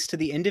speaks to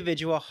the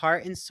individual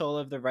heart and soul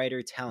of the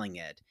writer telling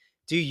it.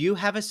 Do you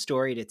have a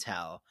story to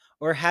tell?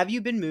 Or have you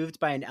been moved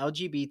by an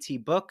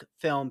LGBT book,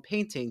 film,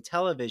 painting,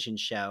 television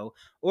show,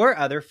 or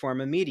other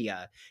form of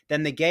media?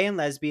 Then the Gay and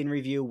Lesbian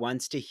Review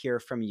wants to hear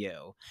from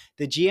you.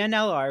 The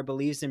GNLR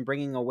believes in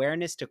bringing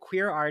awareness to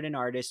queer art and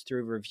artists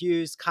through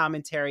reviews,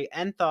 commentary,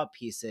 and thought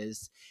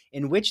pieces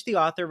in which the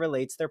author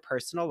relates their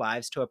personal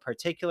lives to a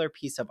particular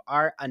piece of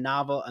art, a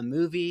novel, a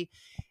movie.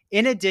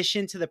 In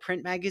addition to the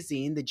print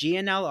magazine, the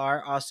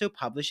GNLR also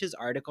publishes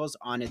articles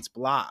on its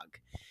blog.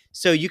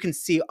 So you can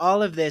see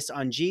all of this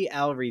on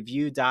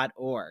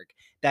glreview.org.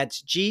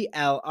 That's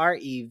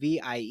glreview.org.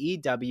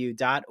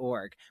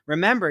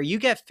 Remember, you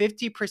get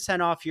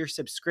 50% off your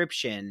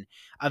subscription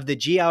of the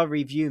GL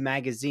Review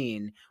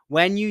magazine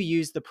when you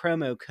use the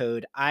promo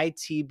code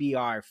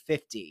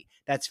ITBR50.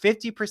 That's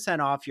 50%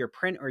 off your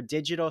print or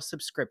digital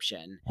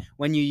subscription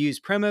when you use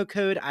promo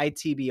code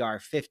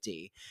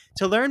ITBR50.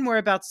 To learn more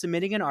about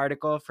submitting an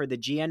article for the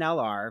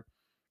GNLR,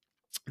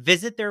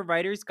 visit their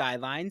writer's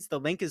guidelines. The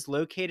link is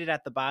located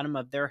at the bottom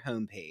of their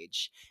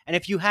homepage. And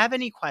if you have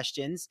any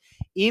questions,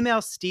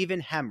 email Stephen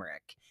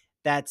Hemrick.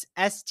 That's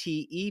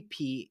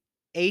STEPHEN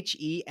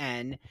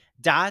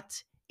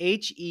dot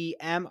HEMRICK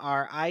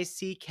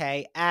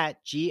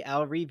at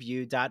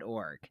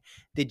glreview.org.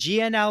 The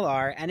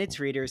GNLR and its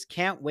readers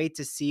can't wait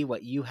to see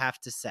what you have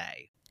to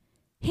say.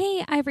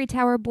 Hey, Ivory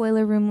Tower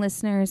Boiler Room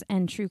listeners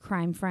and true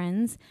crime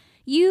friends.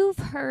 You've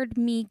heard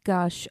me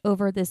gush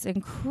over this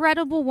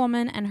incredible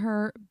woman and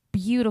her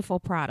beautiful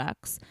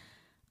products.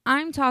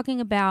 I'm talking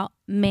about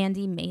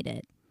Mandy Made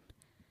It.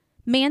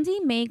 Mandy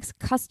makes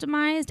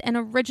customized and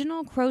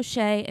original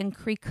crochet and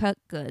pre-cut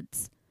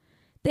goods.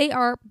 They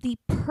are the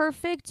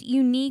perfect,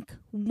 unique,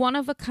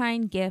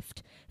 one-of-a-kind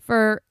gift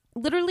for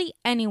literally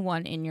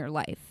anyone in your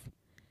life.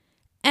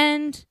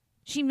 And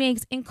she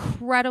makes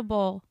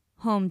incredible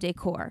home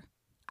decor.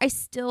 I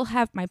still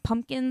have my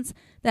pumpkins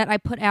that I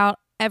put out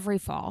every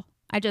fall.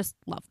 I just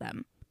love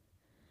them.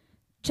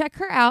 Check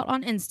her out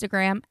on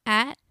Instagram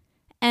at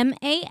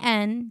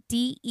MANDEE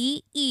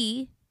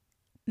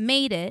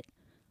Made It,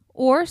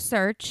 or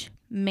search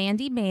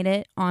Mandy Made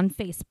It on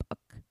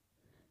Facebook.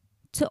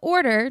 To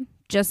order,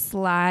 just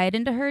slide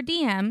into her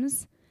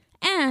DMs,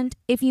 and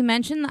if you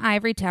mention the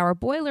Ivory Tower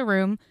Boiler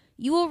Room,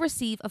 you will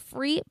receive a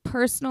free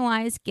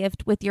personalized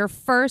gift with your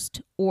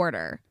first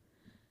order.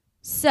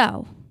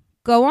 So,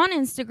 go on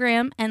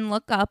Instagram and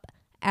look up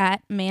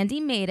at Mandy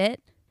Made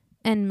It,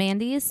 and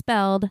Mandy is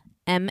spelled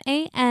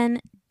MANDEE.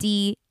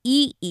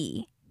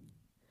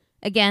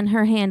 Again,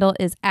 her handle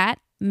is at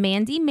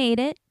Mandy Made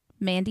It,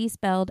 Mandy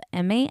spelled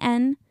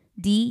MANDEE,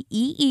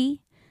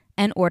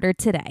 and order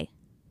today.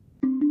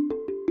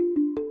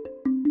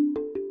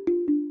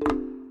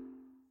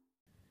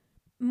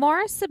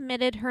 Maura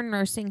submitted her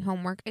nursing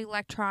homework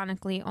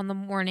electronically on the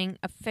morning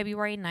of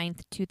February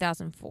 9th,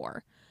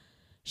 2004.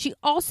 She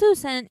also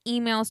sent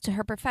emails to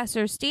her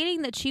professors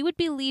stating that she would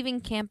be leaving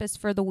campus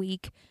for the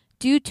week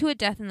due to a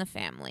death in the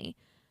family.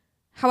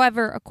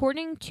 However,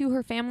 according to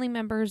her family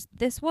members,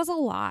 this was a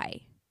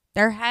lie.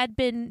 There had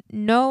been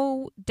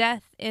no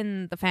death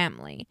in the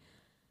family.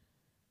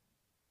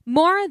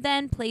 Maura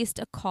then placed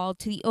a call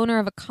to the owner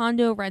of a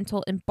condo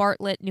rental in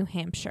Bartlett, New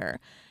Hampshire,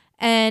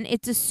 and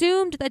it's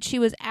assumed that she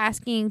was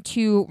asking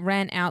to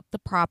rent out the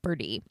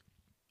property.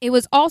 It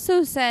was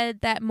also said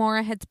that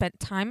Maura had spent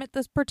time at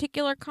this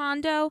particular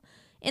condo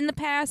in the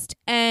past,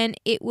 and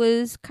it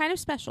was kind of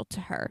special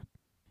to her.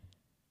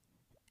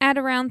 At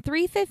around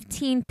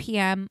 3:15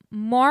 p.m.,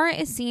 Maura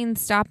is seen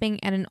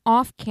stopping at an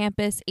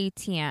off-campus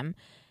ATM,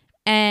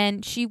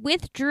 and she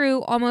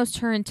withdrew almost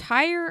her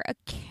entire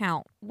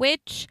account,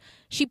 which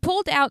she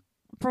pulled out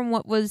from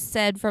what was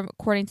said from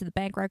according to the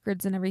bank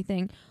records and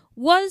everything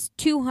was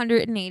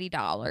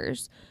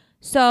 $280.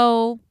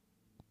 So,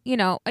 you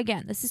know,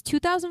 again, this is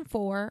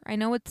 2004. I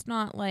know it's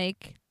not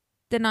like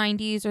the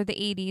 90s or the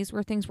 80s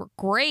where things were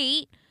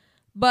great,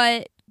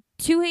 but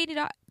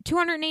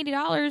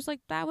 $280,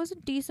 like, that was a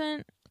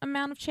decent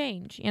amount of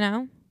change, you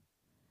know?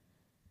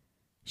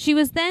 She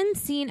was then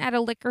seen at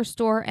a liquor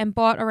store and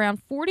bought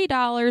around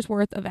 $40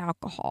 worth of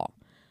alcohol.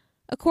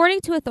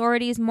 According to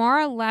authorities,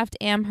 Maura left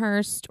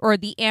Amherst, or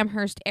the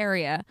Amherst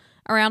area,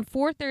 around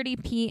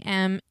 4:30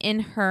 p.m. in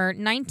her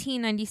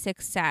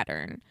 1996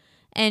 Saturn,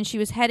 and she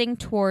was heading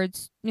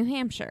towards New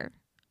Hampshire.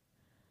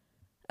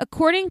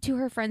 According to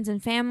her friends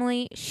and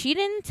family, she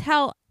didn't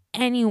tell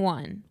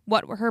anyone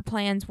what her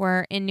plans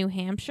were in New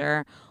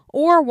Hampshire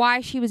or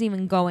why she was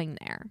even going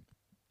there.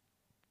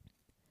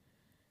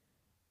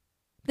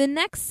 The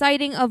next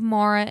sighting of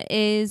Maura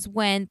is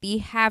when the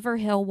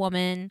Haverhill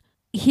woman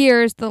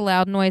hears the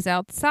loud noise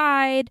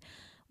outside,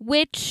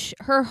 which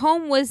her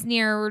home was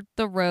near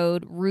the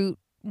road Route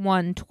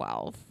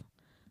 112,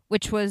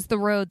 which was the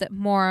road that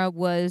Maura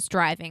was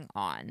driving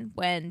on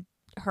when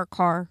her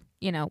car,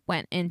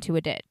 went into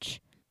a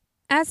ditch.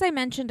 As I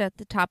mentioned at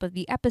the top of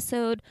the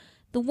episode,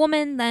 the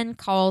woman then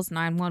calls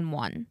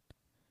 911.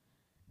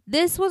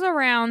 This was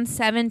around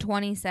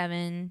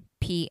 7:27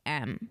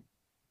 p.m.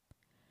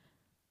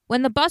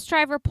 When the bus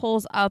driver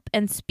pulls up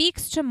and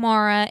speaks to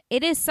Maura,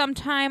 it is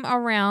sometime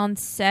around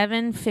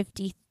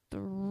 7:53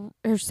 or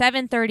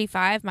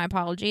 7:35, my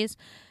apologies.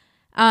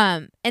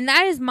 And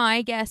that is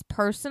my guess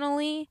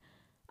personally.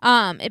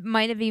 It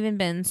might have even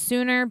been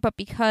sooner, but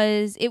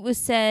because it was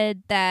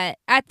said that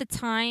at the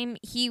time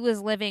he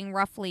was living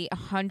roughly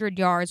 100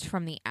 yards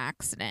from the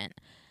accident.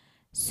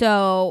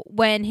 So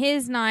when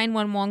his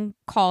 911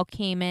 call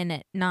came in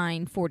at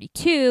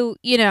 9:42,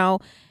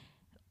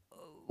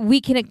 we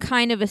can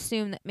kind of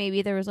assume that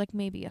maybe there was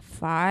maybe a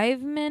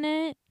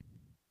 5-minute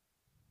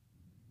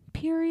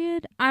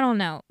period. I don't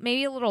know.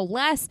 Maybe a little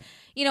less.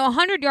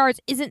 100 yards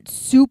isn't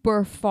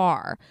super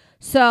far.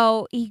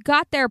 So he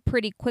got there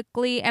pretty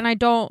quickly, and I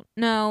don't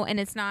know,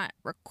 and it's not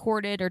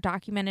recorded or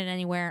documented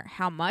anywhere,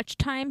 how much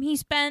time he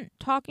spent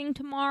talking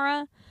to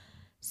Maura.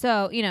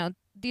 So,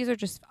 these are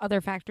just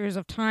other factors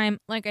of time.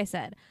 Like I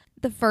said,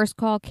 the first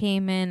call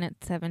came in at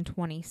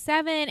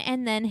 7:27,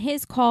 and then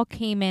his call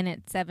came in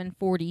at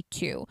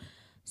 7:42.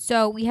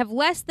 So we have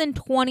less than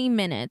 20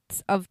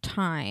 minutes of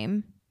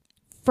time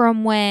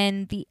from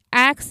when the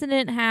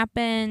accident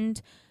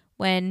happened,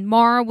 when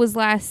Maura was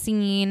last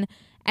seen,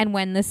 and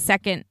when the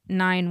second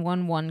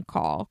 911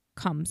 call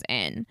comes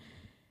in.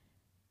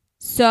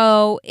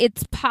 So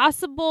it's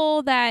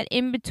possible that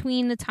in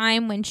between the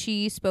time when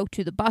she spoke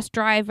to the bus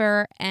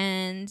driver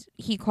and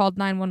he called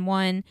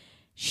 911,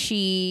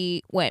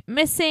 she went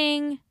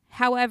missing.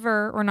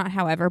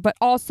 But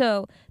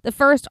also the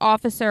first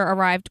officer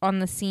arrived on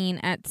the scene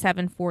at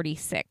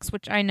 7:46,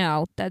 which I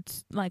know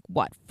that's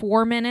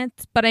 4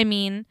 minutes. But I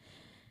mean,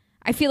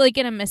 I feel like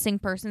in a missing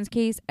persons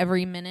case,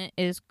 every minute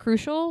is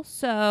crucial.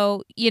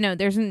 So,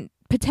 there's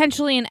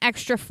potentially an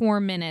extra 4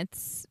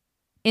 minutes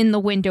in the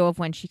window of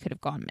when she could have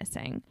gone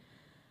missing.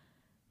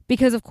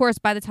 Because, of course,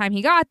 by the time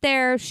he got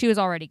there, she was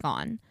already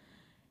gone.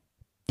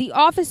 The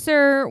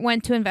officer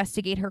went to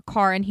investigate her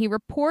car, and he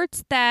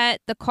reports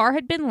that the car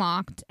had been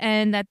locked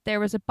and that there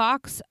was a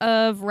box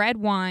of red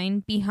wine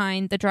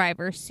behind the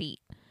driver's seat.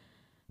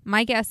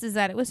 My guess is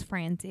that it was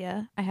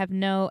Franzia. I have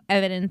no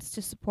evidence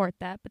to support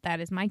that, but that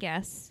is my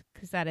guess,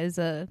 because that is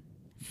a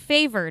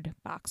favored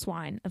box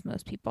wine of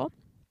most people.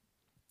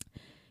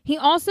 He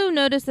also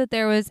noticed that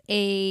there was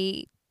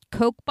a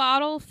Coke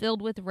bottle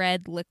filled with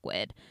red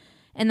liquid,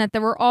 and that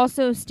there were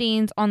also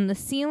stains on the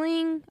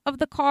ceiling of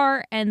the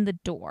car and the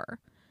door.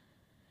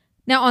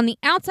 Now, on the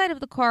outside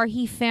of the car,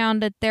 he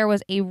found that there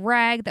was a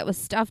rag that was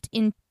stuffed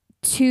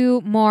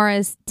into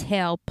Maura's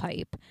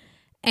tailpipe.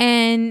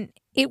 And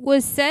it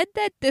was said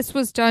that this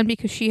was done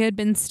because she had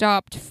been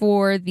stopped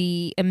for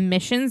the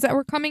emissions that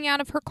were coming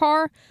out of her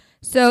car.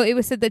 So it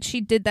was said that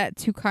she did that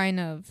to kind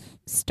of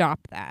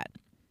stop that.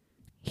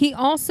 He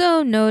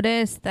also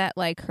noticed that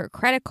her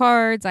credit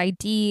cards,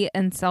 ID,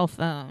 and cell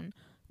phone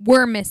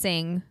were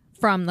missing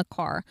from the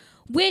car,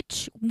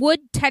 which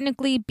would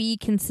technically be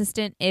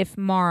consistent if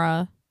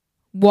Maura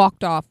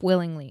walked off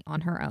willingly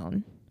on her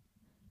own.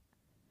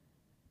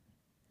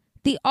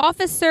 The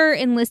officer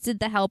enlisted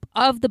the help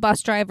of the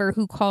bus driver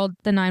who called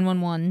the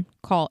 911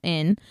 call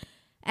in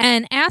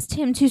and asked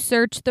him to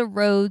search the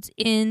roads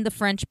in the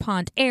French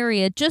Pont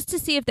area just to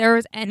see if there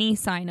was any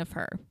sign of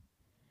her.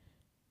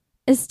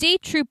 A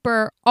state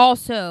trooper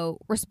also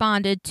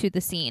responded to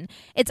the scene.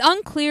 It's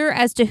unclear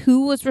as to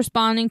who was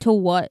responding to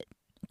what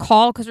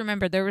call, because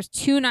remember, there was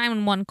 2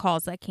 911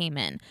 calls that came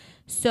in.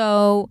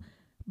 So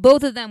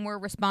both of them were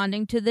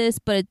responding to this,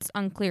 but it's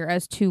unclear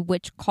as to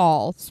which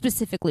call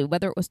specifically,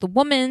 whether it was the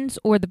woman's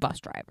or the bus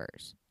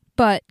driver's.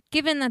 But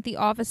given that the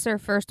officer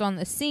first on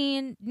the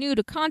scene knew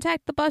to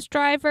contact the bus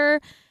driver,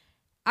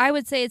 I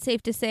would say it's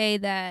safe to say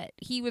that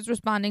he was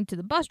responding to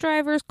the bus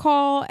driver's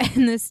call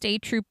and the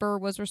state trooper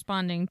was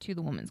responding to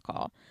the woman's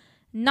call.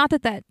 Not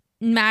that that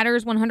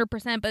matters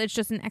 100%, but it's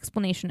just an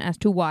explanation as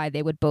to why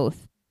they would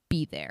both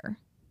be there.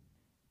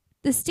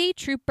 The state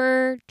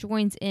trooper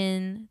joins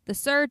in the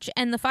search,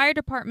 and the fire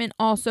department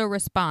also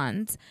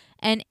responds,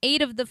 and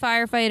 8 of the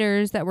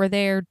firefighters that were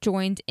there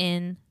joined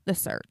in the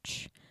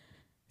search.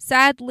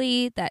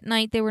 Sadly, that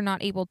night they were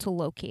not able to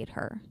locate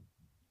her.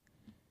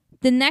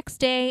 The next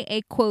day,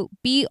 a, quote,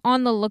 be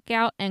on the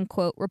lookout, end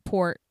quote,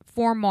 report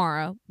for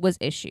Maura was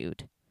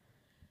issued.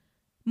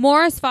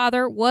 Maura's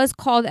father was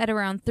called at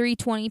around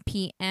 3:20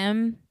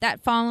 p.m. that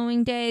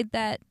following day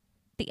that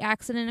the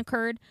accident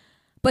occurred,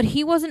 but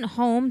he wasn't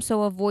home,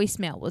 so a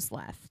voicemail was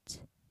left.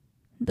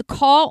 The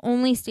call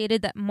only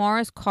stated that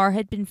Maura's car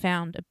had been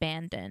found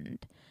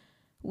abandoned,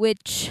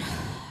 which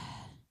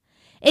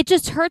it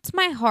just hurts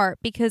my heart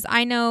because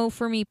I know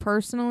for me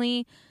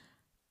personally,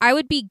 I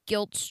would be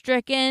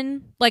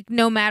guilt-stricken,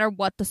 no matter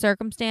what the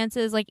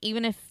circumstances,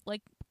 even if,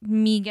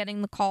 me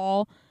getting the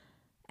call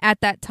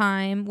at that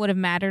time would have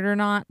mattered or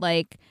not,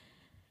 like,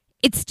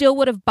 it still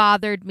would have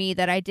bothered me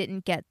that I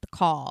didn't get the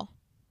call.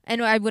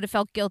 And I would have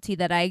felt guilty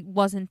that I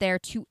wasn't there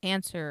to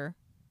answer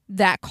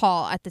that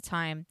call at the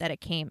time that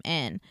it came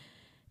in.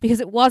 Because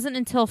it wasn't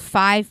until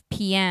 5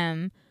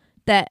 p.m.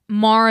 that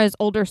Maura's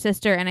older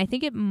sister, and I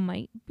think it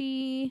might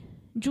be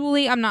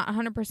Julie, I'm not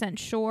 100%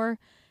 sure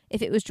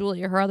if it was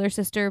Julie or her other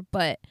sister,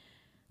 but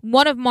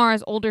one of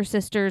Maura's older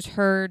sisters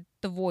heard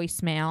the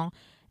voicemail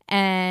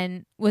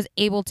and was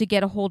able to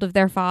get a hold of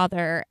their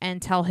father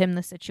and tell him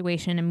the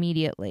situation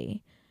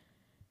immediately.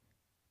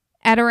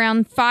 At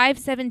around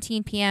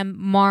 5:17 p.m.,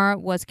 Maura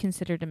was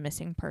considered a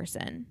missing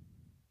person.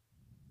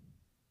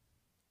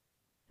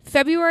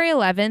 February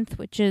 11th,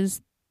 which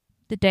is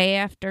the day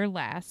after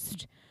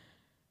last,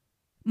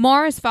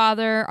 Maura's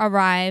father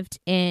arrived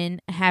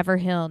in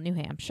Haverhill, New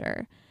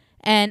Hampshire,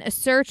 and a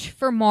search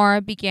for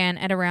Maura began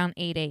at around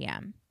 8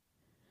 a.m.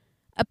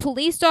 A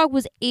police dog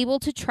was able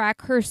to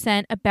track her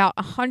scent about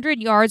 100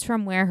 yards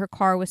from where her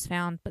car was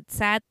found, but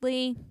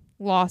sadly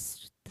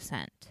lost the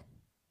scent.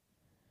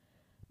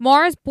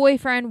 Maura's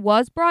boyfriend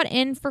was brought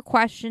in for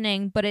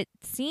questioning, but it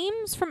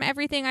seems from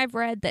everything I've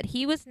read that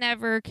he was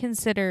never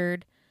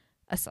considered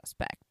a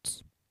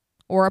suspect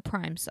or a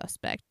prime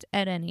suspect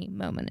at any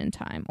moment in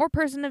time, or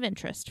person of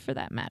interest for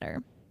that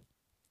matter.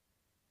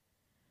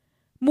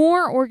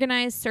 More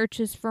organized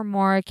searches for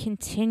Maura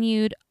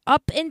continued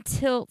up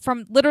until,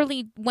 from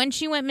literally when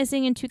she went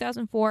missing in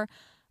 2004,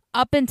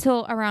 up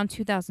until around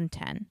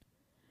 2010.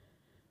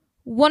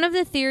 One of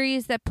the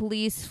theories that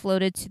police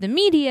floated to the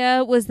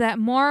media was that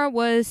Maura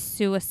was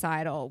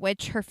suicidal,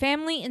 which her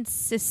family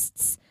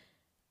insisted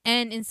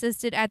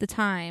at the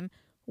time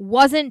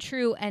wasn't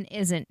true and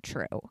isn't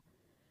true.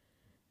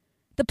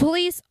 The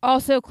police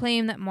also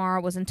claim that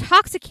Maura was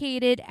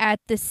intoxicated at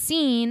the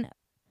scene,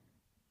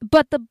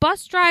 but the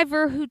bus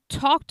driver who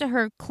talked to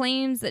her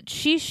claims that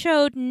she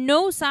showed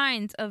no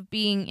signs of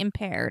being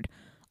impaired,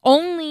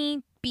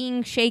 only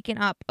being shaken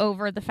up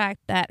over the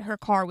fact that her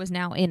car was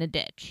now in a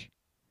ditch.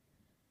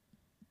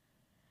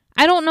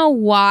 I don't know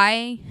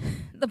why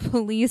the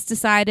police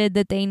decided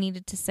that they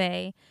needed to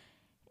say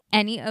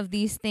any of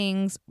these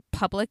things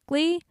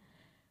publicly.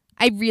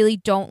 I really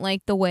don't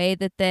like the way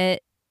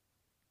that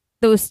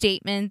those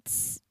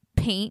statements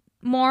paint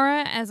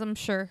Maura, as I'm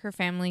sure her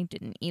family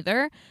didn't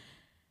either.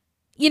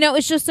 You know,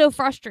 it's just so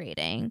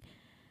frustrating.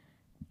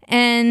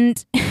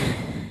 And,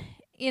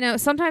 you know,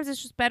 sometimes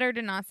it's just better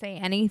to not say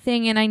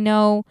anything. And I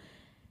know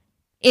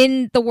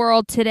in the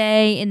world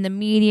today, in the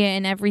media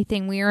and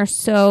everything, we are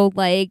so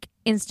like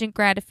instant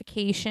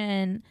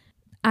gratification.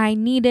 I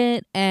need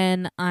it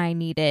and I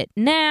need it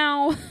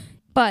now.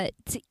 But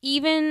to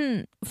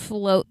even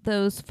float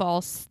those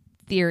false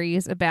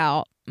theories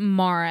about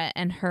Maura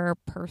and her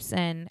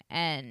person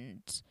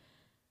and,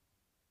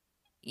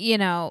 you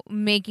know,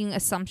 making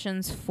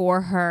assumptions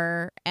for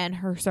her and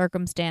her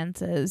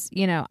circumstances,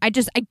 you know, I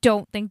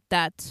don't think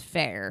that's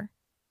fair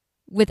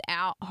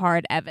without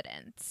hard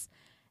evidence.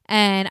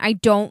 And I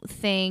don't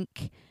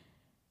think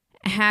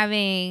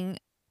having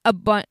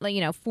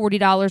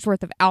 $40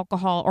 worth of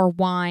alcohol or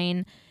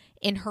wine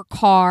in her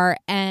car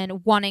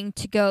and wanting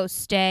to go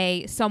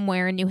stay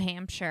somewhere in New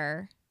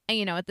Hampshire,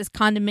 you know, at this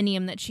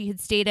condominium that she had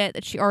stayed at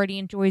that she already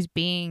enjoys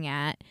being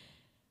at,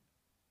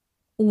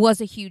 was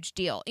a huge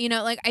deal. You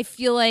know, like, I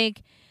feel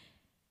like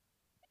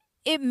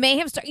it may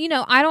have started, you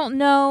know, I don't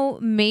know.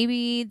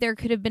 Maybe there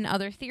could have been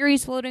other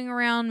theories floating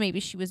around. Maybe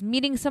she was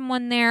meeting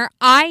someone there.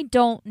 I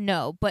don't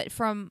know. But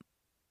from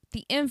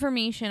the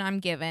information I'm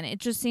given, it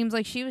just seems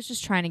like she was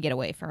just trying to get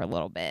away for a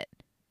little bit.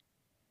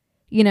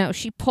 You know,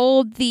 she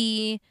pulled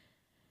the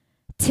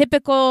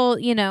typical,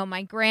 you know,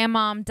 my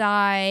grandmom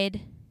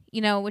died,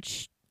 you know,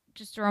 which,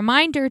 just a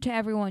reminder to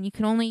everyone, you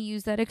can only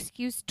use that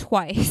excuse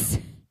twice.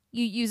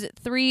 You use it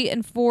 3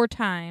 and 4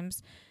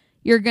 times,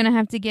 you're going to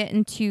have to get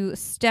into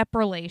step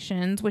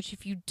relations, which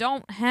if you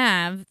don't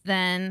have,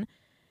 then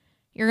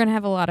you're going to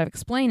have a lot of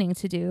explaining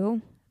to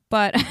do.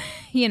 But,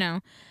 you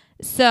know,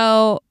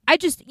 so I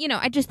just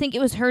think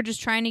it was her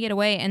just trying to get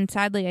away. And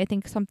sadly, I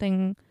think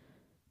something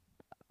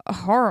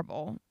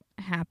horrible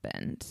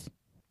happened.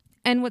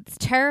 And what's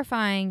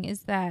terrifying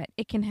is that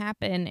it can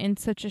happen in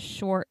such a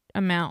short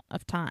amount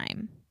of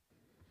time.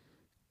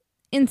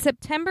 In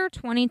September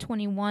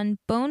 2021,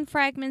 bone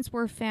fragments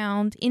were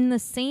found in the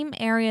same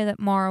area that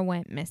Maura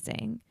went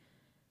missing.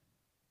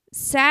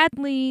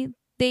 Sadly,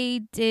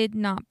 they did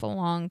not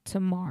belong to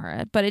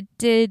Maura, but it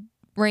did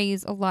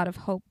raise a lot of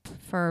hope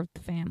for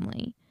the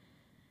family.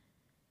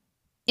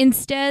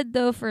 Instead,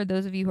 though, for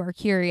those of you who are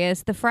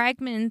curious, the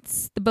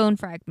bone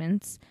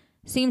fragments,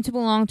 seem to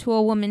belong to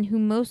a woman who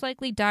most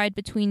likely died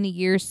between the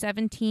years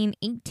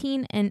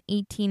 1718 and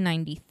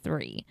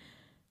 1893.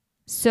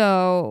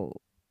 So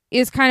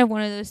it's kind of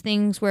one of those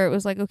things where it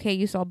was like, okay,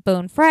 you saw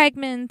bone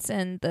fragments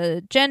and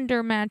the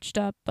gender matched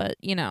up, but,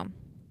 you know,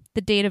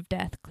 the date of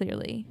death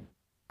clearly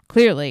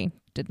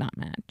did not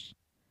match.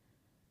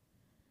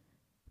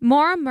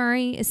 Maura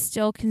Murray is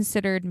still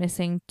considered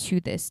missing to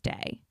this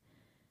day.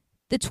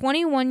 The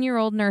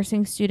 21-year-old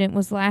nursing student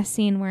was last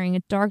seen wearing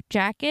a dark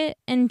jacket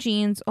and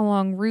jeans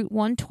along Route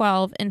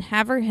 112 in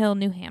Haverhill,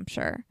 New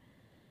Hampshire.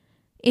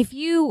 If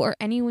you or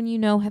anyone you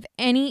know have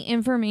any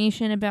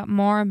information about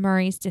Maura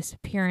Murray's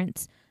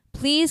disappearance,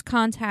 please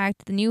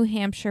contact the New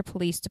Hampshire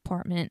Police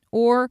Department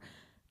or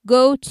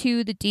go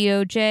to the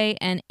DOJ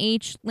and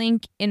H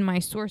link in my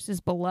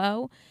sources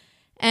below,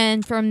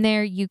 and from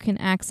there you can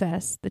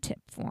access the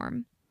tip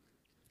form.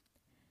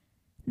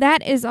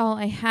 That is all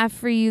I have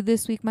for you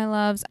this week, my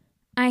loves.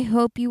 I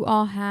hope you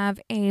all have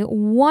a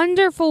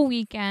wonderful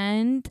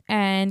weekend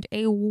and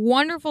a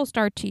wonderful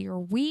start to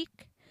your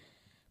week.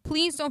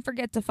 Please don't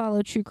forget to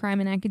follow True Crime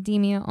in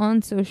Academia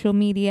on social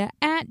media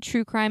at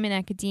True Crime in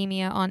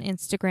Academia on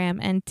Instagram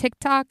and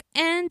TikTok,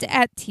 and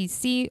at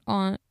TC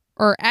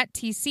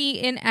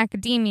in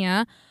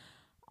Academia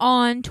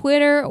on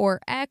Twitter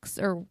or X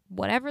or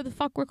whatever the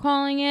fuck we're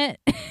calling it.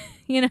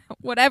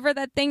 Whatever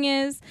that thing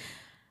is.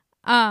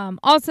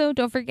 Also,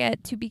 don't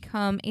forget to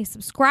become a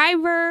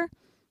subscriber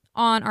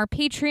on our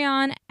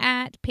Patreon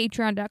at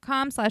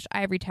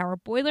patreon.com/Ivory Tower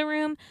Boiler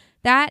Room.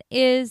 That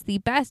is the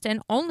best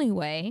and only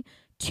way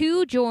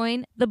to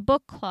join the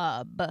book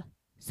club.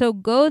 So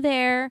go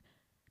there,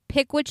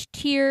 pick which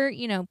tier,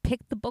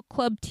 pick the book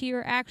club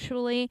tier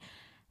actually,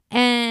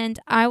 and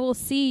I will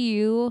see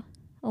you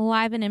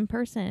live and in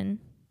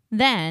person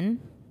then,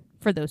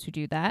 for those who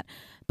do that.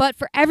 But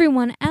for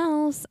everyone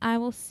else, I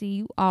will see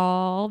you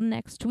all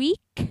next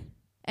week.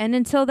 And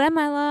until then,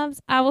 my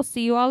loves, I will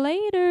see you all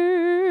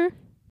later.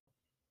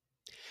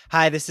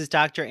 Hi, this is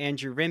Dr.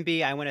 Andrew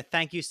Rimby. I want to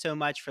thank you so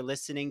much for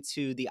listening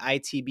to the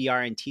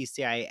ITBR and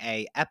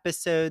TCIA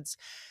episodes.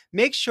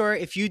 Make sure,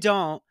 if you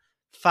don't,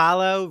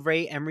 follow,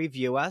 rate, and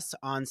review us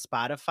on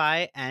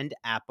Spotify and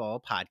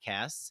Apple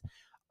Podcasts.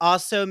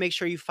 Also, make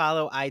sure you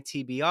follow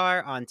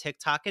ITBR on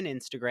TikTok and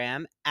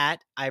Instagram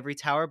at Ivory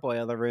Tower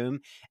Boiler Room,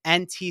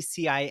 and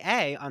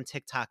TCIA on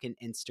TikTok and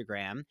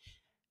Instagram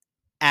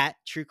at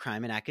True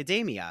Crime in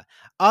Academia.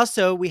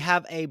 Also, we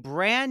have a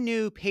brand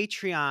new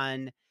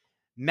Patreon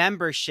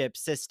membership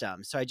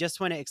system. So I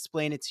just want to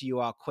explain it to you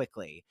all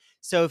quickly.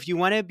 So if you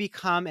want to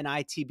become an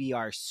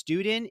ITBR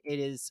student, it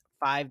is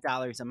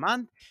 $5 a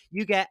month.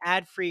 You get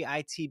ad-free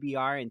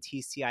ITBR and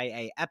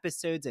TCIA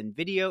episodes and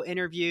video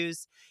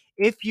interviews.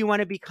 If you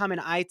want to become an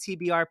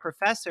ITBR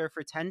professor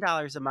for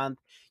 $10 a month,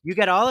 you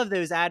get all of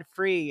those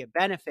ad-free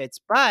benefits,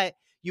 but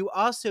you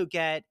also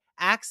get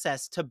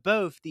access to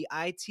both the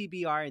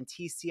ITBR and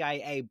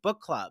TCIA book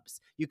clubs.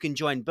 You can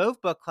join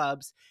both book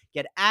clubs,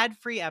 get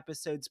ad-free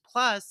episodes,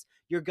 plus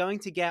you're going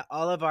to get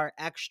all of our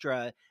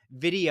extra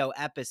video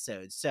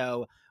episodes.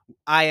 So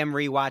I am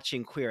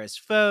rewatching Queer as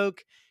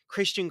Folk.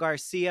 Christian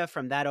Garcia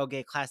from That Old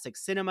Gay Classic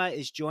Cinema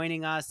is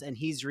joining us, and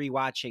he's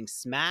rewatching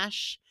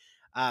Smash.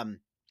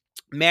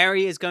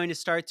 Mary is going to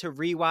start to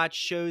rewatch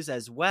shows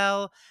as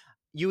well.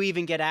 You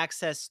even get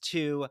access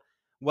to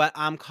what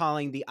I'm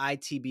calling the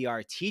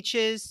ITBR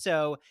Teaches.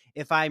 So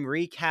if I'm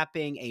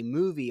recapping a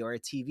movie or a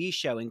TV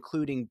show,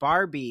 including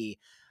Barbie,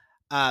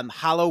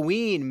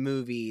 Halloween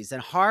movies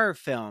and horror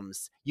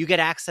films, you get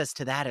access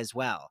to that as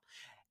well.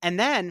 And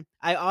then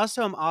I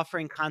also am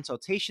offering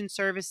consultation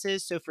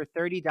services. So for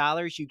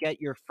 $30, you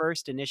get your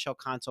first initial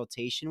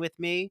consultation with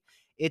me.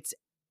 It's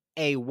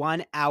a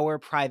 1-hour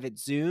private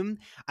Zoom.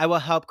 I will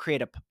help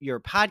create your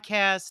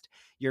podcast,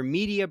 your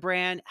media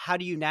brand. How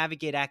do you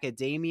navigate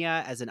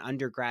academia as an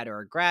undergrad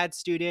or a grad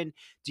student?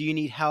 Do you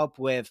need help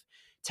with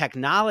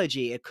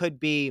technology? It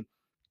could be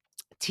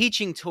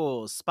teaching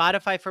tools,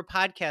 Spotify for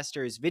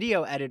podcasters,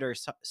 video editor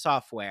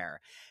software.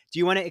 Do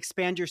you want to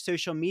expand your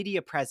social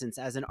media presence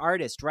as an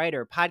artist,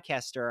 writer,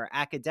 podcaster, or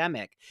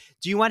academic?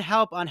 Do you want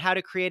help on how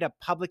to create a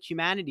public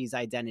humanities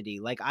identity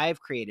like I've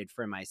created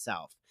for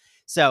myself?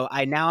 So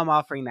I'm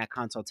offering that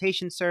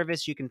consultation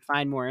service. You can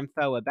find more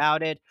info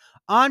about it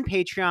on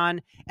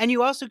Patreon. And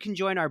you also can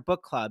join our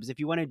book clubs. If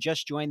you want to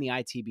just join the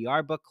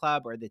ITBR book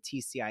club or the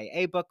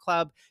TCIA book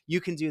club,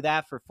 you can do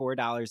that for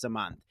 $4 a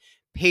month.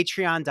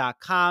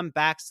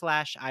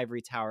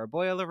 Patreon.com/Ivory Tower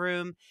Boiler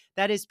Room.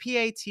 That is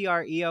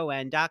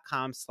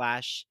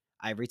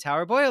patreon.com/Ivory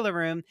Tower Boiler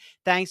Room.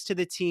 Thanks to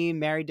the team,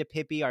 Mary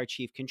DePippi, our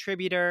chief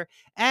contributor,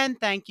 and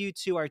thank you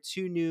to our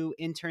 2 new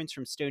interns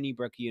from Stony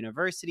Brook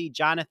University,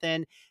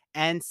 Jonathan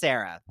and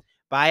Sarah.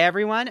 Bye,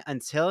 everyone.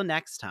 Until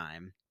next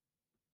time.